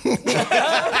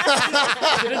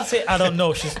didn't say I don't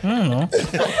know. She's no.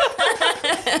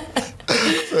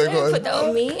 Sorry, go on. Put that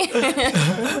on me.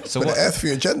 So With what? the S for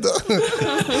your gender.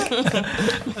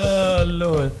 Oh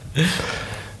Lord.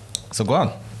 So go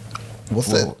on. What's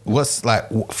that? What's like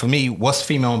for me? What's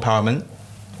female empowerment?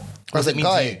 What As does a it mean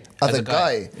to guy, you? as a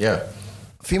guy. Yeah.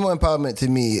 Female empowerment to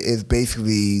me is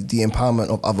basically the empowerment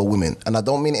of other women. And I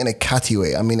don't mean it in a catty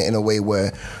way. I mean it in a way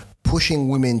where pushing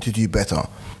women to do better.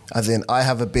 As in, I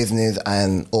have a business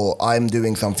or I'm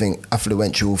doing something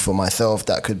affluential for myself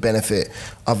that could benefit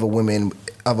other women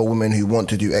who want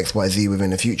to do X, Y, Z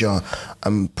within the future.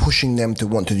 I'm pushing them to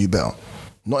want to do better.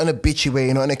 Not in a bitchy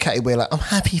way, not in a catty way, like, I'm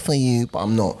happy for you, but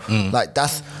I'm not. Like,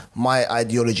 that's my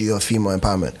ideology of female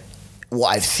empowerment. What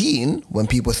I've seen when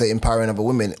people say empowering other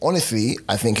women, honestly,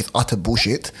 I think it's utter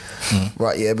bullshit,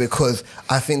 right? Yeah, because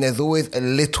I think there's always a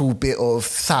little bit of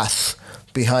sass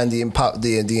behind the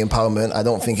empowerment. I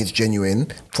don't think it's genuine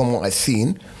from what I've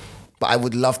seen, but I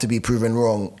would love to be proven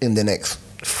wrong in the next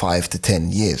 5 to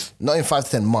 10 years, not in 5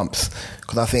 to 10 months,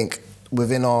 because I think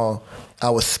within our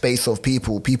space of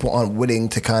people aren't willing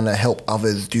to kind of help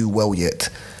others do well yet.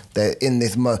 They're in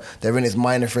this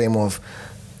minor frame of,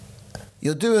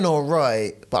 you're doing all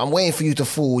right, but I'm waiting for you to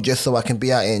fall just so I can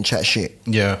be out here and chat shit.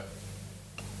 Yeah.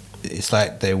 It's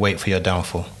like they wait for your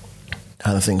downfall.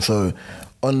 Kind of thing. So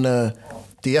on the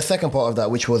second part of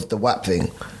that, which was the WAP thing,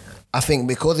 I think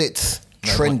because it's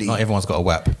trendy, Not everyone's got a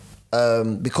WAP.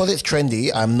 because it's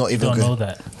trendy, I'm not even Don't good. know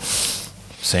that.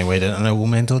 Same way they don't know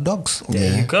women until dogs.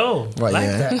 There you go. Right, like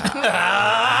yeah. that.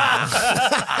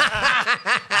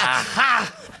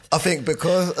 I think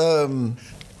because,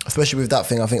 especially with that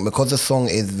thing, I think because the song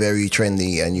is very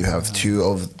trendy and you have two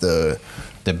of the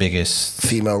biggest.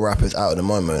 female rappers out at the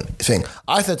moment.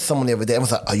 I said to someone the other day, I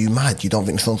was like, "Are you mad? You don't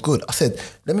think the song's good?" I said,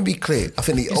 "Let me be clear. I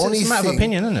think the only It's a matter of thing,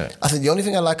 opinion, isn't it? I said the only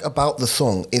thing I like about the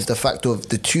song is the fact of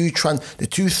the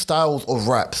two styles of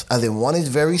raps. As in, one is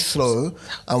very slow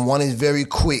and one is very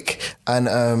quick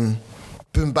and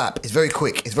boom bap. It's very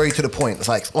quick. It's very to the point. It's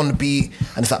like it's on the beat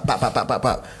and it's like bap bap bap bap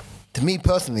bap. To me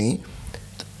personally,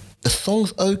 the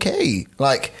song's okay.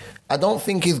 Like, I don't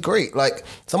think it's great. Like,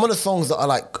 some of the songs that are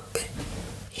like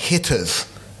hitters,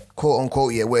 quote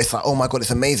unquote, yeah, where it's like, oh my God,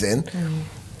 it's amazing.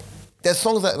 There's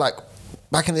songs that, like,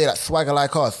 back in the day, like Swagger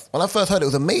Like Us. When I first heard it, it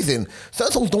was amazing.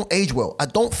 Certain songs don't age well. I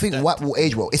don't think WAP will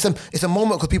age well. It's a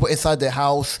moment because people are inside their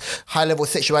house, high level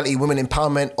sexuality, women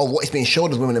empowerment, or what is being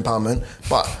showed as women empowerment.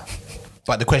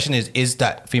 But the question is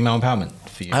that female empowerment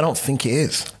for you? I don't think it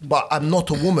is. But I'm not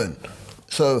a woman.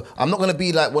 So I'm not going to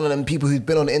be like one of them people who's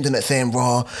been on the internet saying,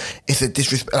 raw, it's a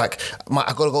disrespect, like,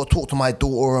 I got to go talk to my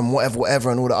daughter and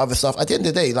whatever and all the other stuff. At the end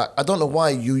of the day, like, I don't know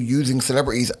why you using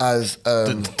celebrities as...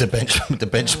 the benchmark. The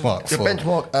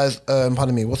benchmark as,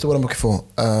 pardon me, what's the word I'm looking for?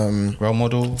 Role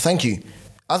model. Thank you.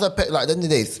 As a pet, like, at the end of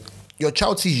the day, your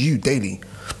child sees you daily.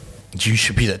 You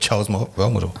should be that child's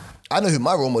role model. I know who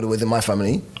my role model is in my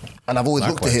family, and I've always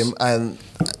looked at him, and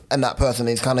that person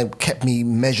has kind of kept me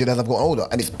measured as I've gotten older,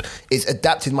 and it's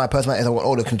adapted my personality as I've gotten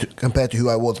older compared to who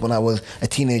I was when I was a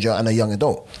teenager and a young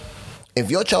adult.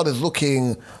 If your child is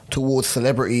looking towards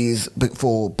celebrities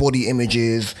for body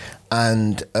images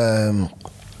and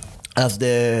as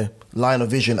their line of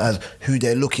vision as who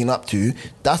they're looking up to,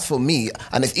 that's for me,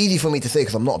 and it's easy for me to say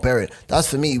because I'm not a parent, that's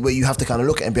for me where you have to kind of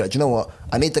look at it and be like, you know what,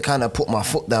 I need to kind of put my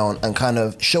foot down and kind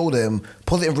of show them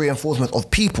positive reinforcement of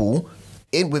people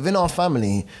within our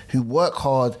family who work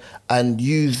hard and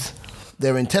use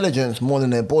their intelligence more than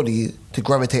their body to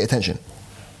gravitate attention.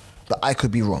 But I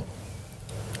could be wrong.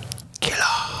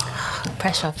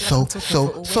 Pressure. So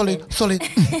solid.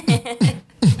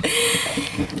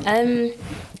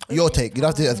 Your take. You'd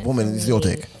have to, as a woman, it's your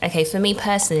take. Okay, for me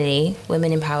personally,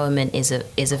 women empowerment is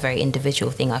a very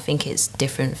individual thing. I think it's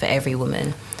different for every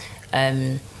woman.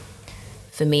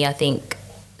 For me, I think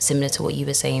similar to what you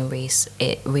were saying, Reese,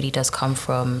 it really does come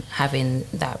from having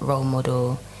that role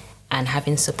model and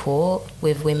having support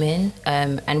with women.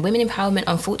 And women empowerment,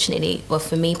 unfortunately, well,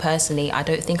 for me personally, I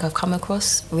don't think I've come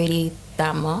across really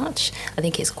that much. I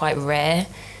think it's quite rare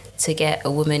to get a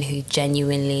woman who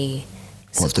genuinely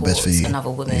What's the best for you? Another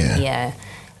woman, yeah.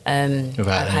 Without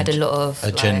I've had a lot of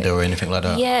agenda or anything like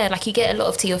that. Yeah, like you get a lot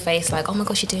of to your face, like, oh my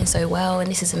gosh, you're doing so well,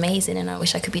 and this is amazing, and I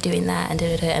wish I could be doing that,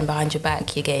 and behind your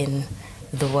back, you're getting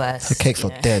the worst. The cakes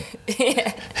are dead.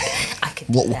 I could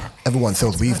do that. Everyone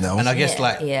sells weave now. And I guess,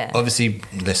 obviously,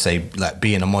 let's say, like,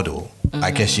 being a model,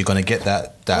 I guess you're going to get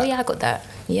that. Oh, yeah, I got that.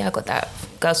 Yeah, I got that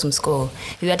girls from school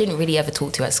who I didn't really ever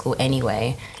talk to at school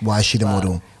anyway. Why is she the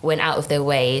model? Went out of their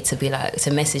way to be like,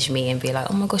 to message me and be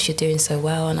like, oh my gosh, you're doing so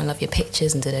well and I love your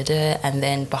pictures and da-da-da. And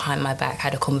then behind my back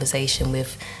had a conversation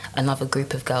with another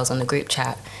group of girls on the group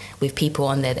chat with people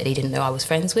on there that they didn't know I was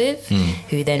friends with,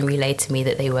 who then relayed to me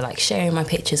that they were like sharing my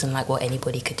pictures and like, well,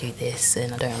 anybody could do this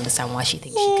and I don't understand why she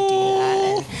thinks she could do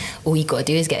that, and all you gotta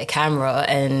do is get a camera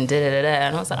and da da da da.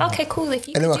 And I was like, okay, cool, if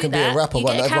you Anyone can do can be that, a rapper, you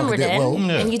but get a everyone camera can do it well.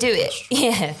 then and you do it.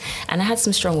 Yeah. And I had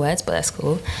some strong words, but that's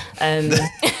cool.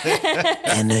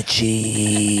 Energy.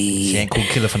 She ain't called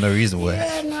killer for no reason, boy.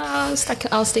 Yeah, no,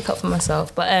 I'll stick up for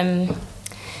myself. But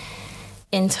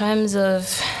in terms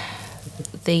of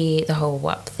the whole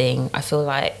WAP thing, I feel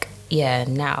like, yeah,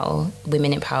 now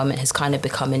women empowerment has kind of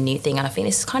become a new thing, and I think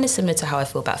this is kind of similar to how I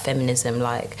feel about feminism.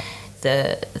 Like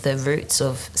the roots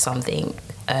of something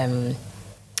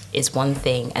is one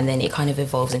thing, and then it kind of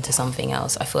evolves into something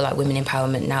else. I feel like women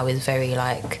empowerment now is very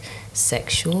like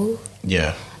sexual.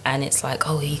 Yeah. And it's like,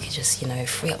 oh, you could just,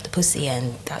 free up the pussy,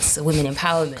 and that's women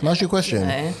empowerment. Can I ask you a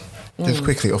question? Just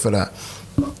quickly off of that.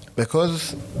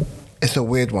 Because it's a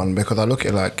weird one, because I look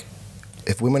at it like,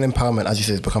 if women empowerment, as you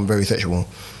said, has become very sexual,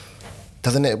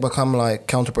 doesn't it become like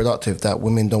counterproductive that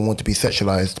women don't want to be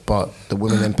sexualized, but the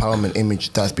women empowerment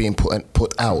image that's being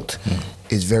put out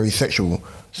is very sexual?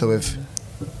 So if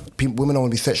women don't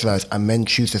want to be sexualized and men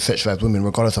choose to sexualize women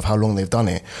regardless of how long they've done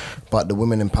it, but the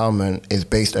women empowerment is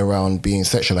based around being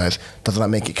sexualized, doesn't that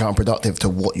make it counterproductive to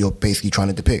what you're basically trying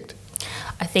to depict?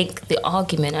 I think the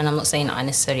argument, and I'm not saying that I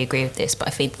necessarily agree with this, but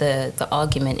I think the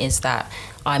argument is that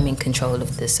I'm in control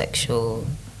of the sexual,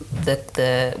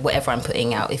 the whatever I'm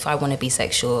putting out. If I want to be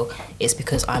sexual, it's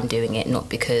because I'm doing it, not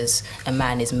because a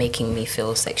man is making me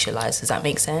feel sexualized. Does that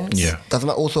make sense? Yeah. Doesn't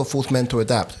that also force men to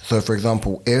adapt? So, for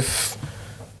example, if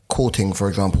courting, for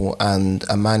example, and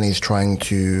a man is trying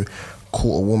to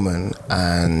court a woman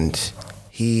and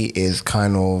he is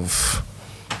kind of,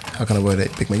 how can I word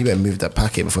it? Big man, you better move that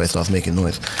packet before it starts making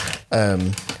noise.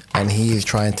 And he is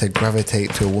trying to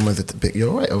gravitate to a woman that's a bit, you're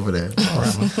right over there. All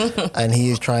right, man. And he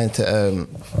is trying to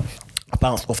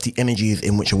bounce off the energies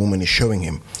in which a woman is showing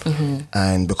him.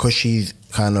 And because she's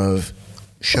kind of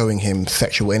showing him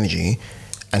sexual energy,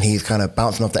 and he's kind of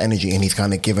bouncing off the energy and he's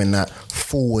kind of giving that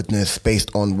forwardness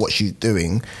based on what she's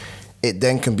doing, it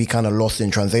then can be kind of lost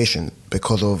in translation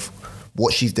because of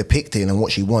what she's depicting and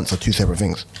what she wants are two separate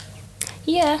things.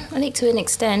 Yeah, I think to an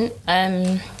extent.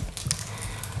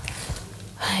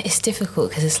 It's difficult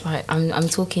because it's like I'm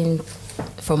talking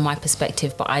from my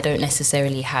perspective, but I don't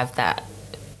necessarily have that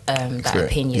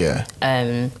opinion.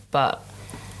 Yeah. But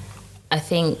I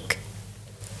think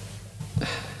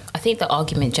the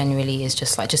argument generally is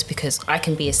just because I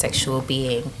can be a sexual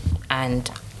being and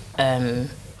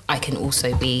I can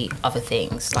also be other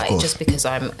things. Like just because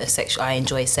I'm I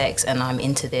enjoy sex and I'm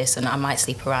into this and I might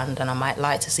sleep around and I might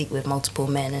like to sleep with multiple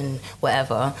men and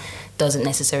whatever, doesn't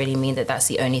necessarily mean that that's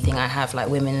the only thing I have. Like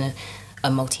women are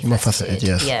multifaceted.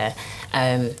 Yes. Yeah.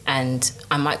 And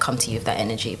I might come to you with that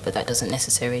energy, but that doesn't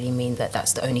necessarily mean that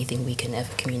that's the only thing we can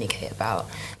ever communicate about.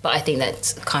 But I think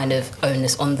that's kind of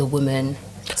onus on the woman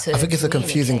to I think it's a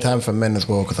confusing time for men as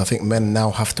well, because I think men now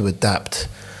have to adapt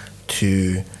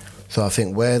to... So I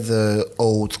think where the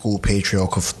old school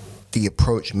patriarch of the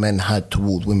approach men had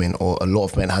towards women, or a lot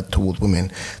of men had towards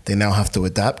women, they now have to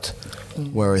adapt.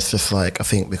 Where it's just like, I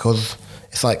think because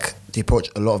it's like the approach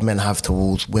a lot of men have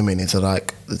towards women is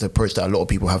like the approach that a lot of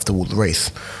people have towards race,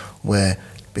 where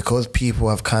because people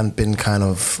have been kind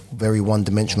of very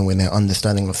one-dimensional in their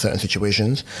understanding of certain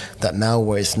situations, that now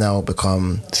where it's now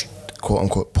become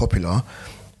quote-unquote popular,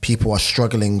 people are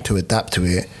struggling to adapt to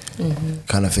it,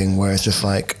 kind of thing, where it's just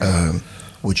like,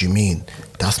 what do you mean?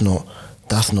 That's not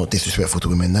disrespectful to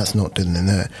women, that's not doing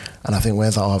that. And I think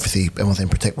whereas obviously everyone's saying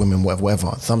protect women,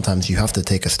 whatever, sometimes you have to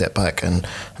take a step back. And I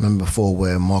remember before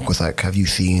where Mark was like, have you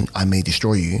seen I May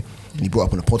Destroy You? And he brought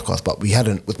up on the podcast, but we're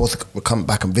supposed to come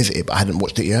back and visit it, but I hadn't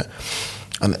watched it yet.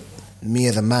 And me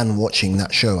as a man watching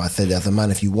that show, I said as a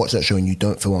man, if you watch that show and you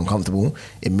don't feel uncomfortable,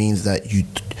 it means that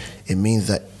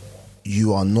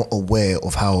you are not aware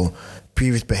of how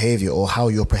previous behavior or how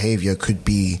your behavior could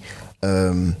be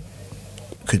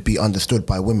understood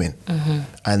by women,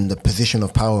 and the position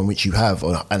of power in which you have,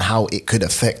 and how it could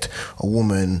affect a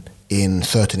woman in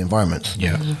certain environments.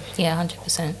 Yeah. Yeah,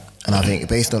 100%. And I think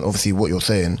based on obviously what you're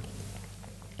saying,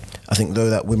 I think though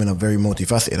that women are very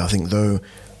multifaceted, I think though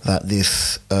that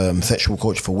this sexual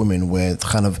culture for women, where it's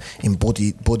kind of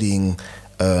embodying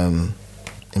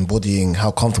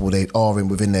how comfortable they are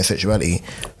within their sexuality,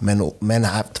 men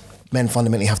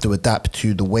fundamentally have to adapt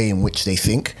to the way in which they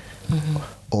think,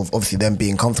 of obviously them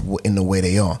being comfortable in the way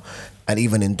they are. And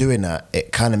even in doing that,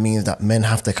 it kind of means that men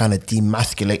have to kind of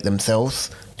demasculate themselves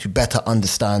to better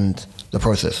understand the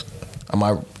process.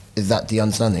 Is that the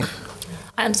understanding?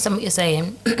 I understand what you're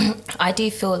saying. I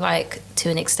do feel like, to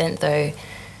an extent, though,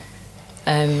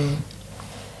 a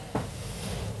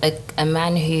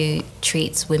man who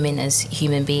treats women as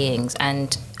human beings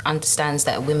and understands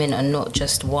that women are not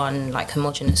just one like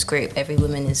homogenous group. Every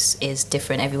woman is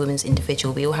different. Every woman's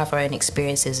individual. We all have our own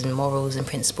experiences and morals and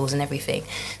principles and everything.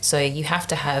 So you have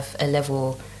to have a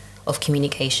level of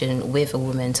communication with a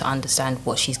woman to understand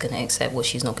what she's going to accept, what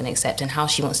she's not going to accept, and how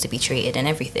she wants to be treated and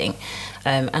everything.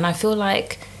 And I feel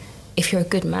like if you're a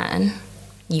good man,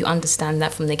 you understand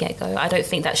that from the get-go. I don't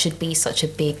think that should be such a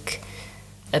big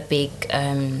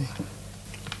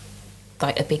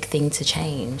thing to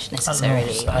change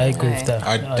necessarily. I agree with that.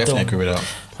 I definitely agree with that.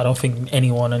 I don't think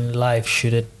anyone in life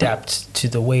should adapt to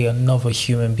the way another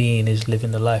human being is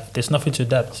living the life. There's nothing to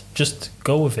adapt. Just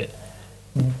go with it.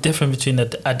 Difference between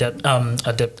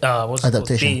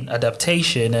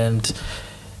adaptation and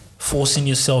forcing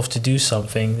yourself to do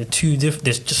something. The two different.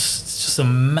 There's just a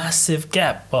massive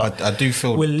gap. But I do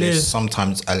feel there's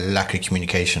sometimes a lack of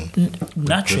communication.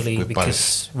 Naturally, with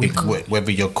because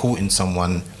whether you're courting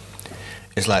someone,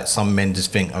 it's like some men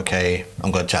just think, okay,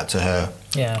 I'm gonna chat to her.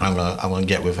 Yeah. I'm gonna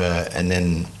get with her, and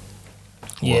then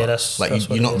that's like that's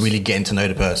you're not really getting to know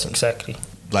the person. Exactly.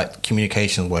 Like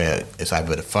communication where it's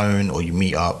either the phone or you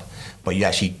meet up, but you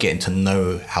actually getting to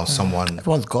know how someone.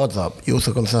 Everyone's guards up. You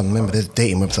also got to remember there's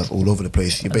dating websites all over the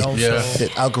place. There's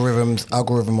algorithm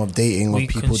of dating of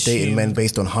people dating men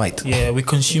based on height. Yeah, we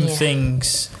consume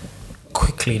things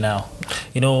quickly now.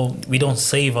 You know, we don't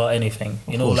savor anything.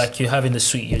 You know, like you have in the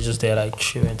suite, you're just there like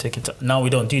chewing, taking time. Now we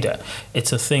don't do that.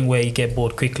 It's a thing where you get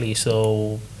bored quickly.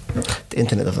 So the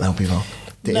internet doesn't help either.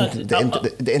 The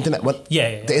internet.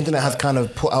 The internet has kind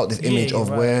of put out this image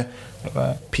of where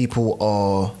people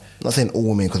are. I'm not saying all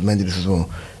women, because men do this as well.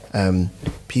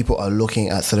 People are looking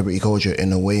at celebrity culture in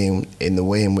the way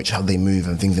in which how they move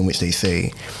and things in which they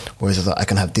say. Whereas it's like, I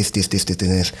can have this,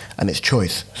 and it's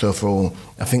choice. So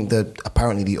I think that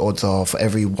apparently the odds are for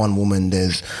every one man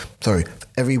there's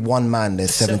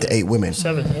 7 to 8 women.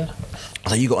 7, yeah.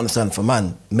 So you got to understand, for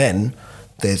men,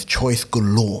 there's choice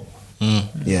galore.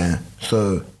 Yeah.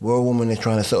 So where a woman is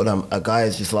trying to settle down, a guy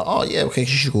is just like, oh yeah, okay,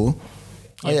 she's cool.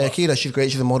 Oh yeah, Akila, she's great.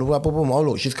 She's a model. Boom, boom. Oh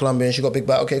look, she's Colombian. She got big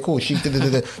back. Okay, cool. She's. Do you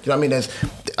know what I mean? I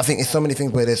think it's so many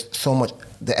things where there's so much.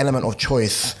 The element of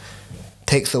choice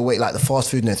takes away, like the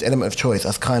fast foodness. Element of choice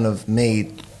has kind of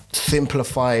made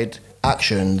simplified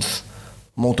actions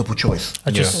multiple choice.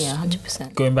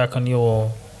 100%. Going back on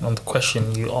the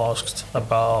question you asked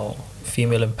about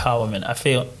female empowerment, I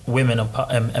feel women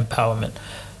empowerment.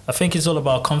 I think it's all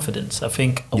about confidence. I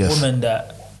think a woman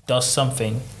that does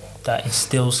something that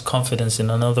instills confidence in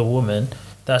another woman,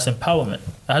 that's empowerment.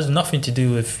 It has nothing to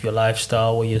do with your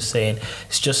lifestyle, what you're saying.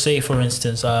 It's just, say for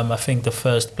instance, I think the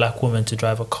first black woman to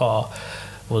drive a car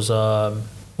was, I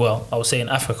would say in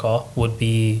Africa, would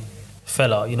be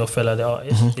Fela. You know Fela, the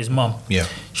artist, his mum. Yeah.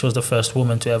 She was the first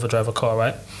woman to ever drive a car,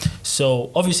 right?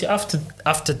 So obviously after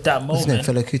that moment... Isn't it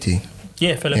Fela Kuti?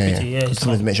 Yeah, Fela Kuti, yeah. Just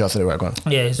wanted to make sure I said it right, go on.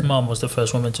 Yeah, his mum was the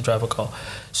first woman to drive a car.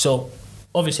 So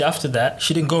obviously after that,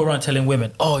 she didn't go around telling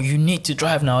women, oh, you need to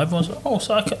drive now. Everyone's like, oh,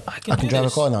 so I can drive a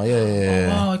car now,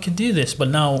 yeah. Oh, wow, I can do this. But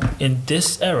now in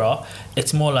this era,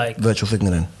 it's more like virtual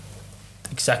signaling.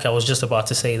 Exactly, I was just about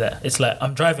to say that. It's like,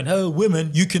 I'm driving. Hey,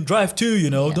 women, you can drive too. You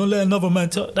know, don't let another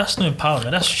man tell. That's no empowerment.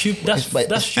 That's stupid.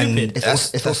 That's stupid.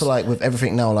 It's also like with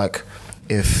everything now. Like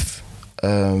if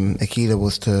Akila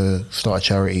was to start a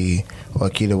charity, or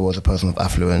Akila was a person of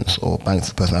affluence, or Banks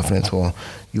was a person of affluence, or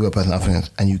you were a person of affluence,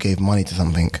 and you gave money to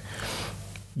something,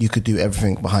 you could do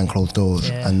everything behind closed doors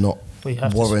and not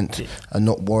warrant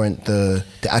the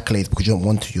accolades because you don't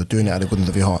want to. You're doing it out of the goodness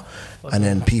of your heart. And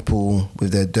then people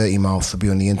with their dirty mouths will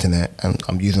be on the internet, and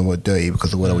I'm using the word dirty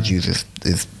because the word I would use is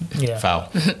foul.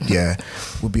 Yeah,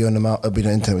 would be on the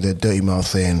internet with their dirty mouth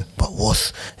saying, "But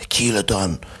what's Akila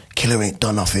done? Killer ain't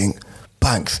done nothing.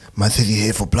 Banks, man says he's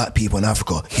here for black people in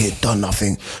Africa. He ain't done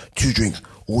nothing. 2 drinks.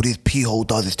 All this pee-hole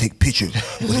does is take pictures.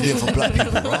 What's he doing for black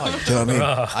people?" Right. Do you know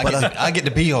what I mean? I get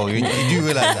the pee-hole. You do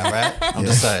realise that, right? I'm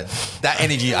just saying. That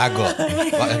energy I got.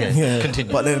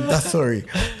 Continue. But then that's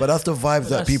the vibes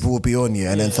that people will be on,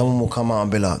 and then someone will come out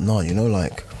and be like, no, you know,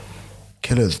 like,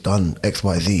 Killer's done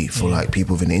XYZ for like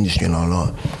people within the industry and all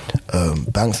that.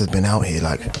 Banks has been out here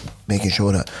like making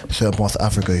sure that certain parts of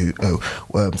Africa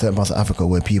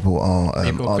where people are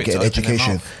getting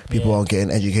education, people are getting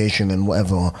education and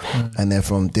whatever, and they're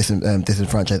from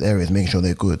disenfranchised areas, making sure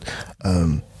they're good.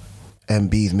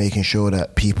 MBs making sure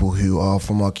that people who are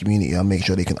from our community are making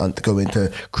sure they can go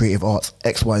into creative arts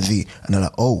X, Y, and Z, and they're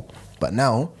like, oh, but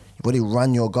now you've already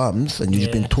run your gums and you've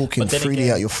just been talking But then freely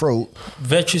again, out your throat.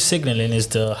 Virtue signaling is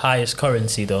the highest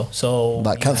currency, though. So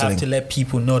Like you cancelling. have to let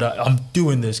people know that I'm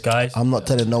doing this, guys. I'm not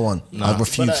telling no one. I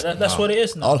refuse. But that's what it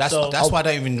is now. That's why I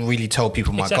don't even really tell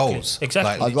people my Exactly, goals.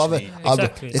 exactly. Like, I'd rather. literally,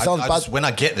 Exactly. It sounds bad. when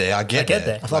I get there, I get there.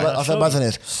 there. I said, imagine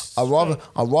this. I'd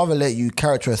rather let you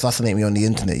character assassinate me on the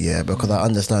internet, yeah, because I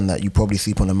understand that you probably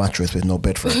sleep on a mattress with no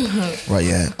bed frame, right?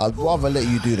 Yeah, I'd rather let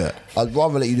you do that. I'd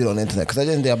rather let you do it on the internet because at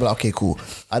the end of the day, I'd be like, okay, cool.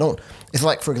 I don't. It's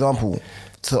like, for example,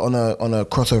 so on a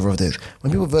crossover of this,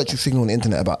 when people virtue signal on the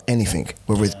internet about anything,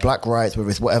 whether it's black rights, whether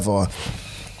it's whatever,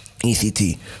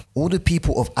 ECT, all the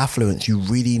people of affluence you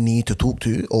really need to talk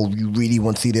to, or you really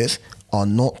want to see this, are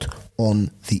not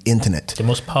on the internet. The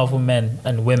most powerful men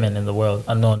and women in the world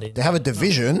are known. They have a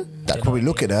division that could probably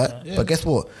look at that, but guess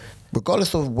what?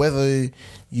 Regardless of whether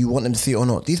you want them to see it or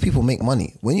not, these people make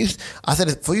money. I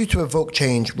said for you to evoke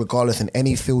change, regardless in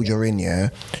any field you're in, yeah,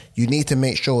 you need to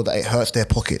make sure that it hurts their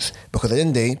pockets because at the end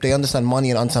of the day, they understand money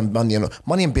and understand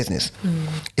money and business.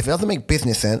 If it doesn't make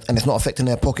business sense and it's not affecting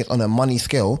their pockets on a money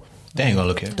scale, They ain't gonna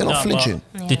look at it. they're not flinching.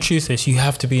 The truth is, you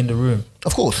have to be in the room.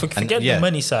 Of course. Forget yeah. the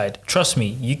money side. Trust me,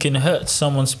 you can hurt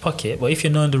someone's pocket, but if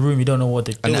you're not in the room, you don't know what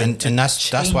they're doing. And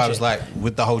that's why I was like,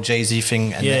 with the whole Jay-Z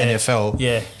thing and Yeah, the NFL,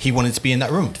 yeah. he wanted to be in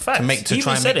that room Facts. to He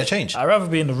try even and said make the it. change. I'd rather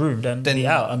be in the room than be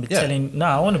out and be yeah. telling,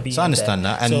 nah, I want to be So I in understand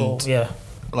there. that. And so, yeah.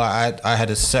 like I had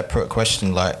a separate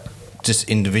question, like just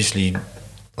individually,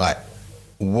 like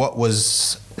what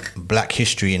was Black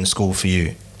history in school for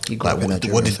you? You grew Like up in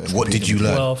Nigeria, what so it's did you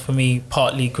learn? Well, for me,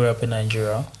 partly grew up in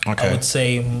Nigeria. Okay. I would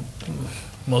say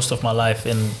most of my life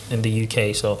in the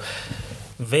UK. So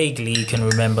vaguely you can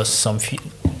remember some few.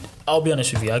 I'll be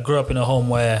honest with you. I grew up in a home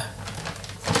where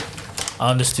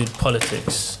I understood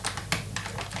politics.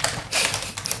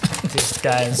 This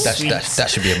guy in sweets. That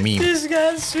should be a meme. This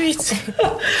guy's sweet.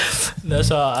 That's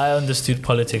how I understood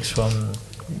politics from,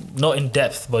 not in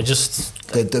depth, but just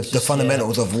The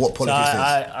fundamentals of what so politics is.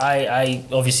 I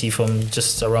obviously from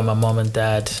just around my mom and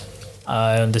dad,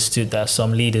 I understood that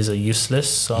some leaders are useless,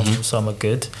 some are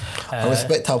good. I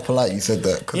respect how polite you said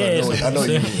that because Yeah, I know what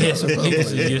you mean. yeah, some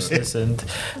leaders are useless, and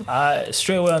I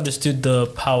straight away understood the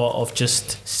power of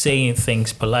just saying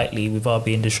things politely without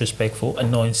being disrespectful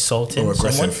and not insulting Or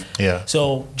aggressive. someone. Yeah.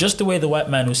 So just the way the white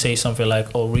man would say something like,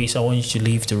 "Oh, Reese, I want you to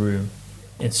leave the room,"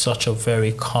 in such a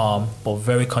very calm or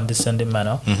very condescending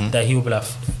manner, that he would be like,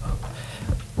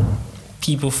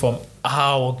 people from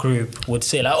our group would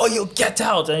say like, "Oh, you get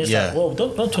out," and it's Yeah. like, "Whoa,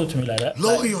 don't talk to me like that."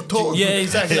 Lower Like, your tone. Yeah,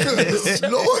 exactly.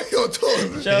 Lower your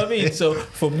tone. Do you know what I mean? So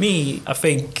for me, I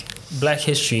think Black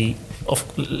history,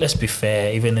 let's be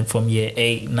fair, even from year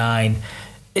 8, 9,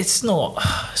 it's not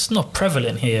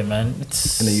prevalent here, man.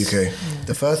 It's In the UK,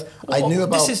 the first I knew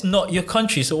about. This is not your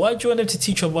country, so why do you want them to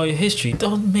teach you about your history? It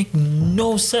don't make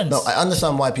no sense. No, I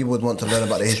understand why people would want to learn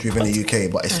about the history within the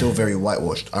UK, but it's still very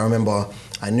whitewashed. I remember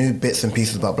I knew bits and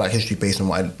pieces about Black history based on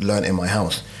what I learned in my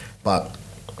house, but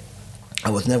I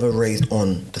was never raised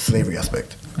on the slavery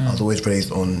aspect. I was always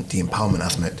raised on the empowerment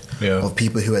aspect of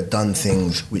people who had done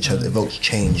things which had evoked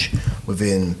change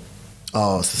within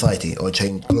our society or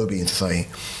change globally in society.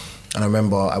 And I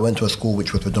remember I went to a school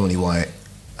which was predominantly white,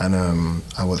 and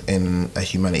I was in a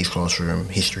humanities classroom,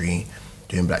 history,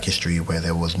 doing Black history, where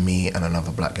there was me and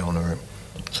another Black girl in the room.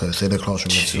 So say the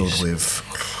classroom was filled with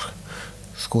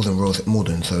schools in Royal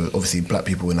Morden, so obviously Black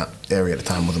people in that area at the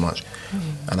time wasn't much.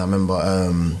 And I remember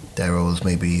there was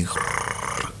maybe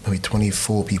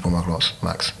 24 people in my class,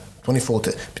 max.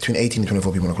 Between 18 and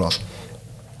 24 people in the class.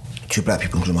 2 Black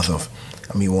people, including myself.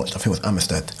 And we watched, I think it was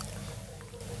Amistad.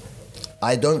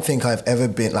 I don't think I've ever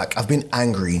been, like, I've been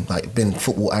angry, like, been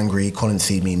football angry. Colin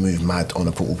see me move mad on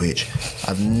a football pitch.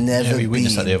 I've never we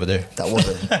witnessed been. that the other day. That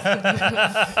wasn't.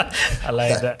 I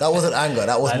like that. That wasn't anger.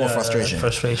 That was I more know, frustration.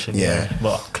 Frustration, Yeah. yeah.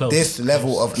 But close. This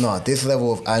level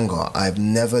of anger, I've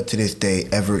never to this day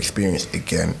ever experienced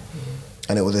again.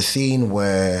 And it was a scene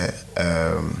where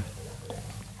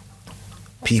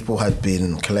people had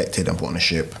been collected and put on a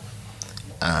ship,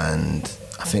 and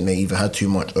I think they either had too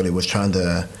much or they was trying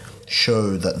to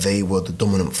show that they were the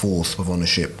dominant force within the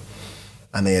ship,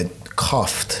 and they had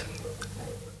cuffed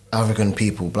African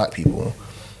people, Black people,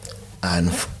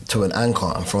 and to an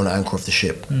anchor and thrown an anchor off the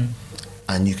ship.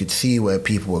 And you could see where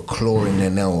people were clawing their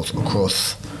nails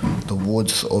across the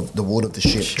wood of the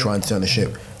ship, trying to stay on the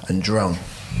ship and drown.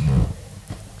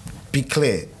 Be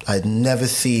clear, I'd never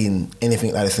seen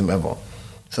anything like this ever.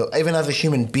 So even as a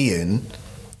human being,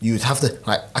 you'd have to,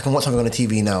 like, I can watch something on the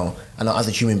TV now, and as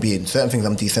a human being, certain things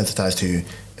I'm desensitized to,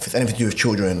 if it's anything to do with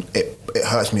children, it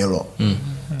hurts me a lot.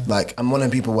 Like, I'm one of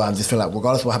the people where I'm just feel like,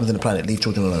 regardless of what happens on the planet, leave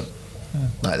children alone.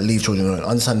 Like, leave children alone. I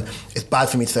understand it's bad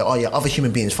for me to say, oh yeah, other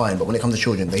human beings fine, but when it comes to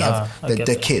children,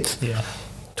 they're kids. Yeah.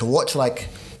 To watch like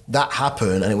that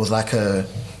happen, and it was like a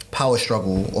power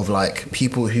struggle of like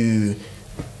people who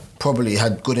probably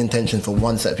had good intentions for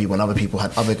one set of people and other people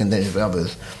had other intentions for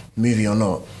others, movie or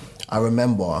not. I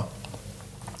remember,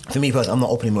 for me personally, I'm not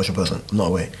an openly emotional person, I'm not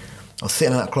away. I was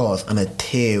sitting in that class and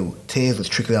tears was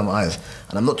trickling down my eyes.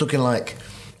 And I'm not talking like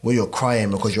where you're crying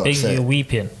because you're upset. You're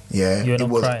weeping. Yeah, You're it not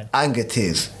was crying. anger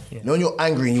tears. Yeah. You know when you're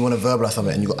angry and you want to verbalize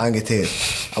something and you got anger tears?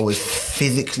 I was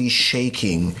physically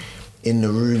shaking in the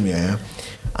room, yeah?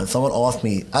 And someone asked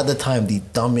me, at the time, the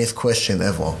dumbest question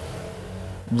ever.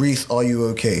 Reese, are you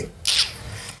okay?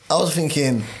 I was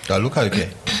thinking... I look okay.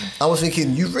 I was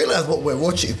thinking, you realise what we're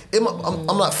watching? I'm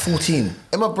like 14.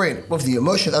 In my brain, obviously,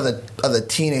 emotions as a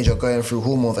teenager going through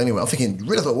hormones anyway, I'm thinking, you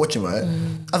realise what we're watching, right?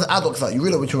 As an adult, it's like, you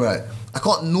realise what you're right. I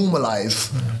can't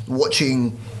normalise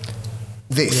watching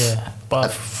this. Yeah, but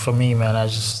for me, man, I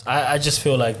just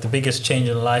feel like the biggest change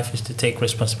in life is to take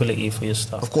responsibility for your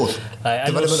stuff. Of course. Like,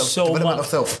 Development of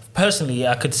self. Personally,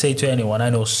 I could say to anyone, I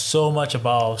know so much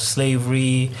about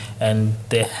slavery and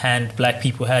the hand black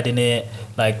people had in it.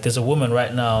 Like, there's a woman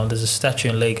right now, there's a statue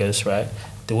in Lagos, right?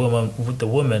 The woman,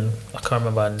 I can't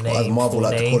remember her name. As Marvel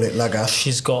like to call it, Lagas.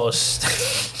 She's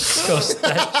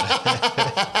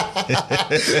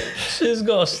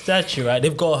got a statue, right?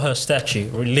 They've got her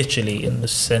statue literally in the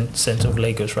center of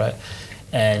Lagos, right?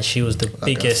 And she was the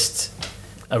biggest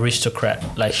aristocrat.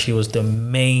 Like, she was the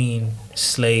main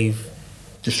slave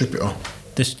distributor.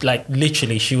 Like,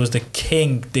 literally, she was the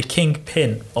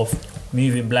kingpin of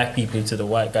moving black people to the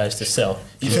white guys to sell.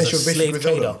 She was a slave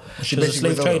trader. She was a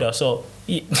slave trader. So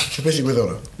she's basically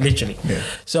Griselda. Literally. Yeah.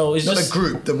 So it's not just the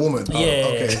group, the woman. Yeah.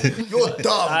 Okay. You're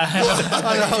dumb. I was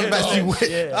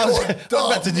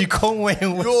about to do Conway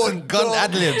and Wilson gun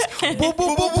ad-libs. Boom,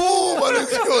 boom, boom, boom.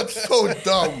 You're so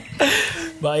dumb.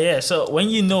 But yeah, so when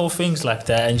you know things like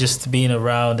that and just being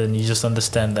around and you just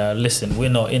understand that, listen, we're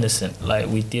not innocent. Like,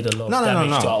 we did a lot of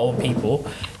damage to our own people.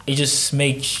 It just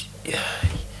makes...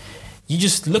 You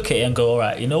just look at it and go, all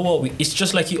right, you know what? It's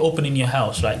just like you opening your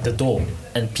house, right? The door,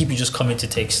 and people just come in to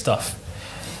take stuff.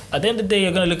 At the end of the day,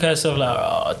 you're going to look at yourself like,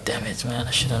 oh, damn it, man,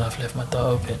 I shouldn't have left my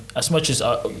door open. As much as,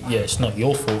 it's not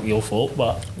your fault,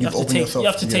 but you have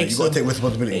to take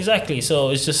responsibility. Exactly.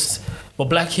 So it's just, but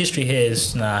black history here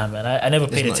is, nah, man, I never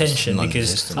paid attention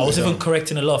because I was even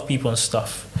correcting a lot of people and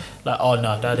stuff. Like, oh,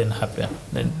 no, that didn't happen.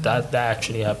 That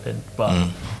actually happened. But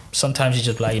sometimes you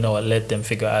just like, you know what, let them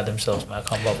figure it out themselves, man, I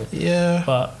can't bother. Yeah.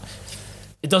 But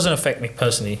it doesn't affect me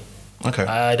personally. Okay.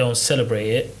 I don't celebrate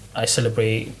it. I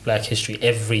celebrate Black History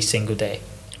every single day.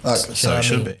 Like, so it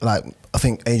should be. Like, I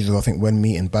think ages ago, when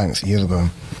meeting Banks years ago,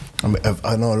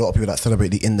 I know a lot of people that celebrate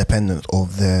the independence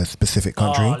of their specific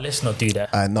country. Oh, let's not do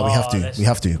that. No, we have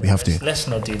to. Let's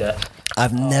not do that.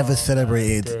 I've never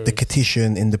celebrated the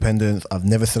Castilian independence. I've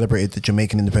never celebrated the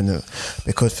Jamaican independence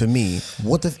because for me,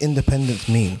 what does independence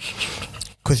mean?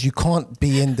 Because you can't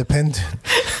be independent.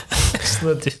 Let's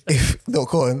not do that. No,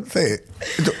 go on, say it.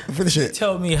 Finish it.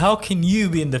 Tell me, how can you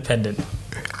be independent?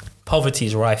 Poverty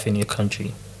is rife in your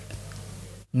country.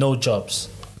 No jobs,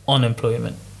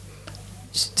 unemployment.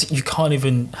 You can't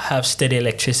even have steady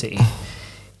electricity.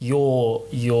 Your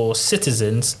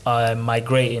citizens are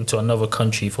migrating to another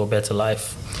country for a better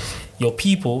life. Your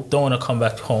people don't want to come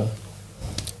back home.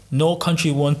 No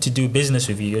country wants to do business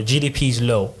with you. Your GDP is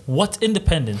low. What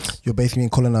independence? You're basically being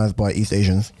colonized by East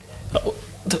Asians.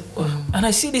 And I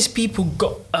see these people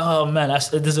go. Oh man,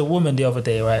 there's a woman the other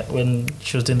day, right, when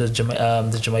she was doing the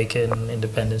Jamaican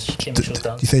independence. She came and she was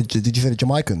dancing. Did you say the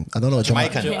Jamaican? I don't know what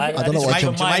Jamaican. I don't know what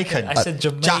Jamaican. I said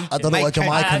Jamaican. I don't know what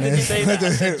Jamaican is. I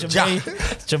said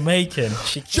Jamaican.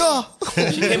 She came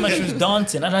and she was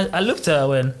dancing, and I looked at her and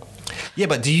went, yeah,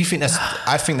 but do you think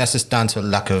I think that's just down to a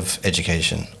lack of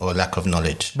education or lack of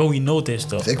knowledge. But we know this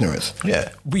though. It's ignorance.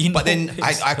 Yeah. But then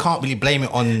I can't really blame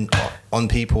it on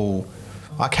people.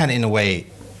 I can in a way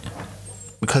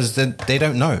because they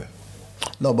don't know.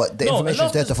 No, but the information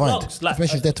is there to find.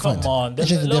 Information is there to find. Come on,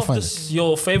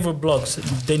 your favorite blogs,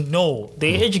 they know.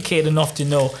 They're educated enough to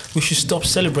know we should stop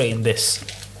celebrating this.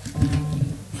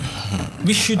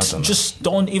 We should just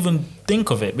don't even think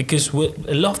of it because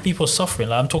a lot of people are suffering.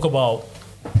 Like, I'm talking about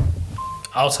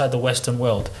outside the Western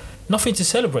world. Nothing to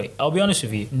celebrate. I'll be honest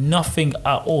with you. Nothing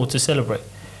at all to celebrate.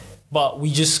 But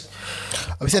we just...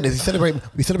 We said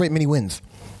we celebrate many wins.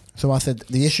 So I said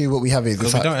the issue what we have is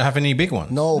because we don't have any big ones.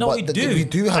 No, but we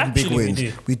do have big wins.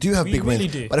 We do have big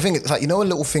wins. Do. But the thing is, like, you know, a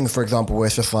little thing, for example, where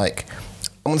it's just like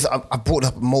I brought it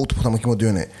up multiple times when we were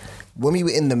doing it. when we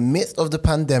were in the midst of the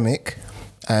pandemic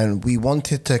and we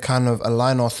wanted to kind of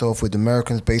align ourselves with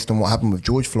Americans based on what happened with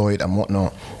George Floyd and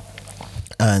whatnot,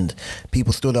 and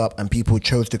people stood up and people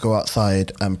chose to go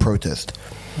outside and protest.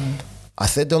 I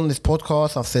said on this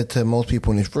podcast, I've said to most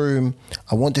people in this room,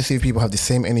 I want to see if people have the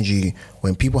same energy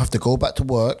when people have to go back to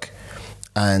work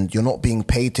and you're not being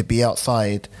paid to be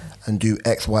outside and do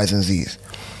X, Y's and Z's.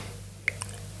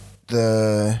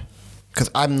 Because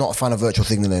I'm not a fan of virtual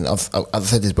signaling. I've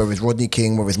said this, whether it's Rodney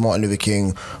King, whether it's Martin Luther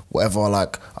King, whatever,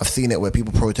 like I've seen it where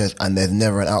people protest and there's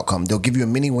never an outcome. They'll give you a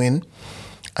mini win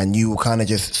and you will kind of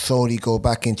just slowly go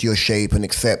back into your shape and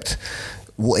accept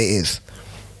what it is.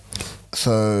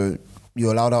 So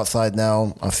you're allowed outside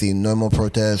now. I've seen no more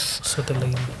protests. So the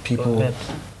lady. People- Go ahead.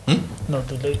 No,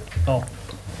 the lady. Oh.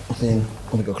 I've seen,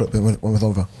 when we got clipped, when it was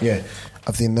over. Yeah.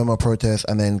 I've seen no more protests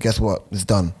and then guess what? It's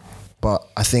done. But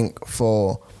I think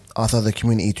for us as a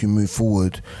community to move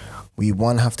forward, we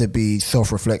have to be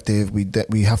self-reflective. We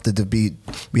have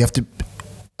to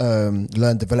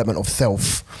learn development of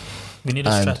self. We need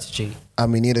a strategy.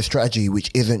 And we need a strategy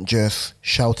which isn't just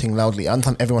shouting loudly. I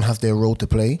understand everyone has their role to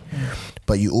play,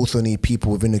 but you also need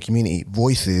people within the community,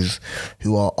 voices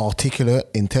who are articulate,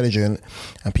 intelligent,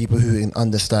 and people who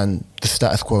understand the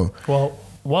status quo. Well,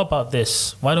 what about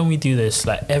this? Why don't we do this?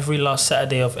 Like every last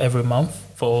Saturday of every month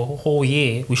for a whole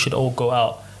year, we should all go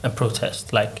out and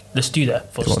protest. Like, let's do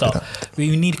that for a Let's do start.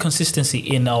 We need consistency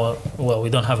in our. Well,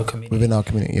 we don't have a community Within our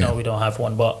community, yeah. No, we don't have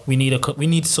one, but we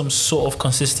need some sort of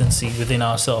consistency within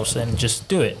ourselves and just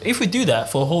do it. If we do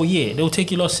that for a whole year, they'll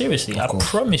take you lot seriously. I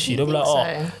promise you. They'll be like,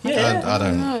 so? yeah. I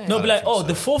don't. No, be like,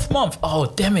 the 4th month. Oh,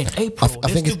 damn it, April. I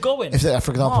They're think still going. If,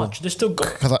 for example, March, they're still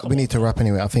going. because we need to wrap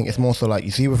anyway. I think it's more so like,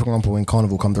 you see, for example, when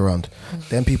Carnival comes around,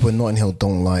 then people in Notting Hill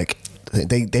don't like.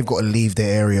 They've got to leave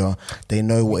their area. They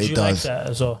know what it does. Like that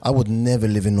as well? I would never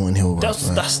live in Notting Hill. That's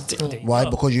Why?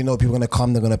 Because you know people are going to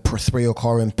come. They're going to spray your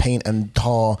car in paint and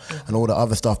tar and all the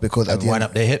other stuff. Because at the Wind end,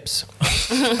 up their hips.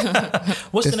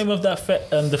 What's the name of that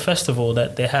the festival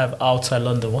that they have outside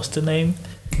London? What's the name?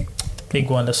 Big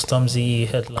one, the Stumsy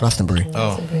headline. Glastonbury.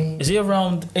 Oh, Is it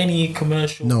around any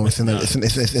commercial? No, it's in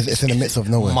the midst of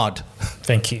nowhere. mud.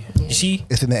 Thank you. You see,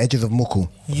 It's in the edges of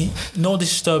Muckle. no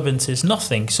disturbances,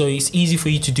 nothing. So it's easy for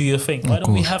you to do your thing. Why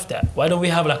don't we have that? Why don't we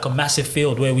have like a massive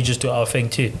field where we just do our thing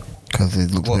too? Because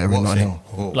it looks better in Notting Hill.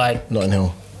 What? Like Notting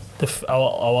Hill.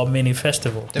 our mini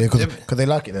festival. Because they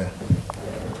like it there.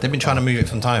 They've been trying to move it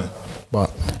from time.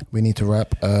 But we need to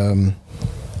wrap. Akila,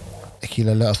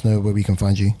 let us know where we can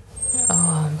find you.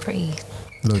 Oh, I'm pretty.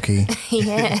 Low key.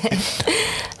 Yeah.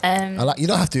 You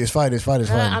don't have to. It's fine.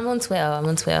 I'm on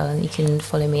Twitter. You can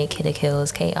follow me at Killer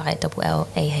Kills, KILLAH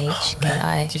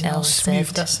Do you know how smooth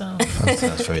that sounds?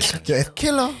 That's very simple. Yeah, it's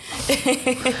killer.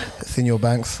 Senior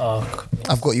Banks. Oh,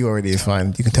 I've got you already. It's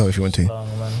fine. You can tell if you want to.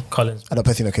 man. Collins. I don't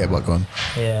personally care about gone.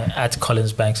 Yeah, at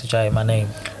Collins Banks, which I my name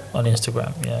on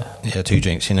Instagram. Yeah. Yeah, 2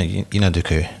 drinks. You know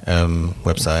Duku.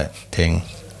 Website thing.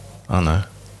 I don't know.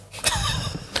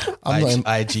 I'm not in,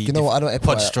 IG. You know what? I don't.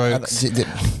 Pod strokes.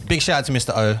 Big shout out to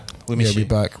Mr. O. We miss We'll you. be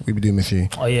back. We do miss you.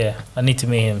 Oh yeah, I need to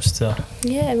meet him still.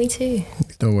 Yeah, me too.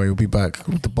 Don't worry. We'll be back.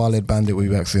 The Barley Bandit will be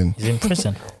back soon. He's in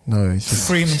prison. No, it's just.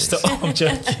 Free Mr. O. I'm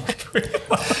joking.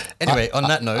 Anyway, on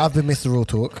that note, I've been Mr. Real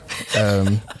Talk.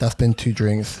 That's been 2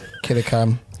 drinks. Killer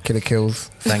Cam, Killer Kills.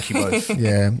 thank you both.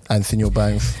 Yeah, and Senior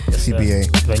Banks, CBA.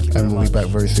 Thank you very And we'll be much. back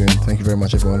very soon. Thank you very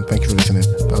much, everyone. Thank you for listening.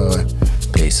 Bye bye.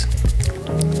 Peace.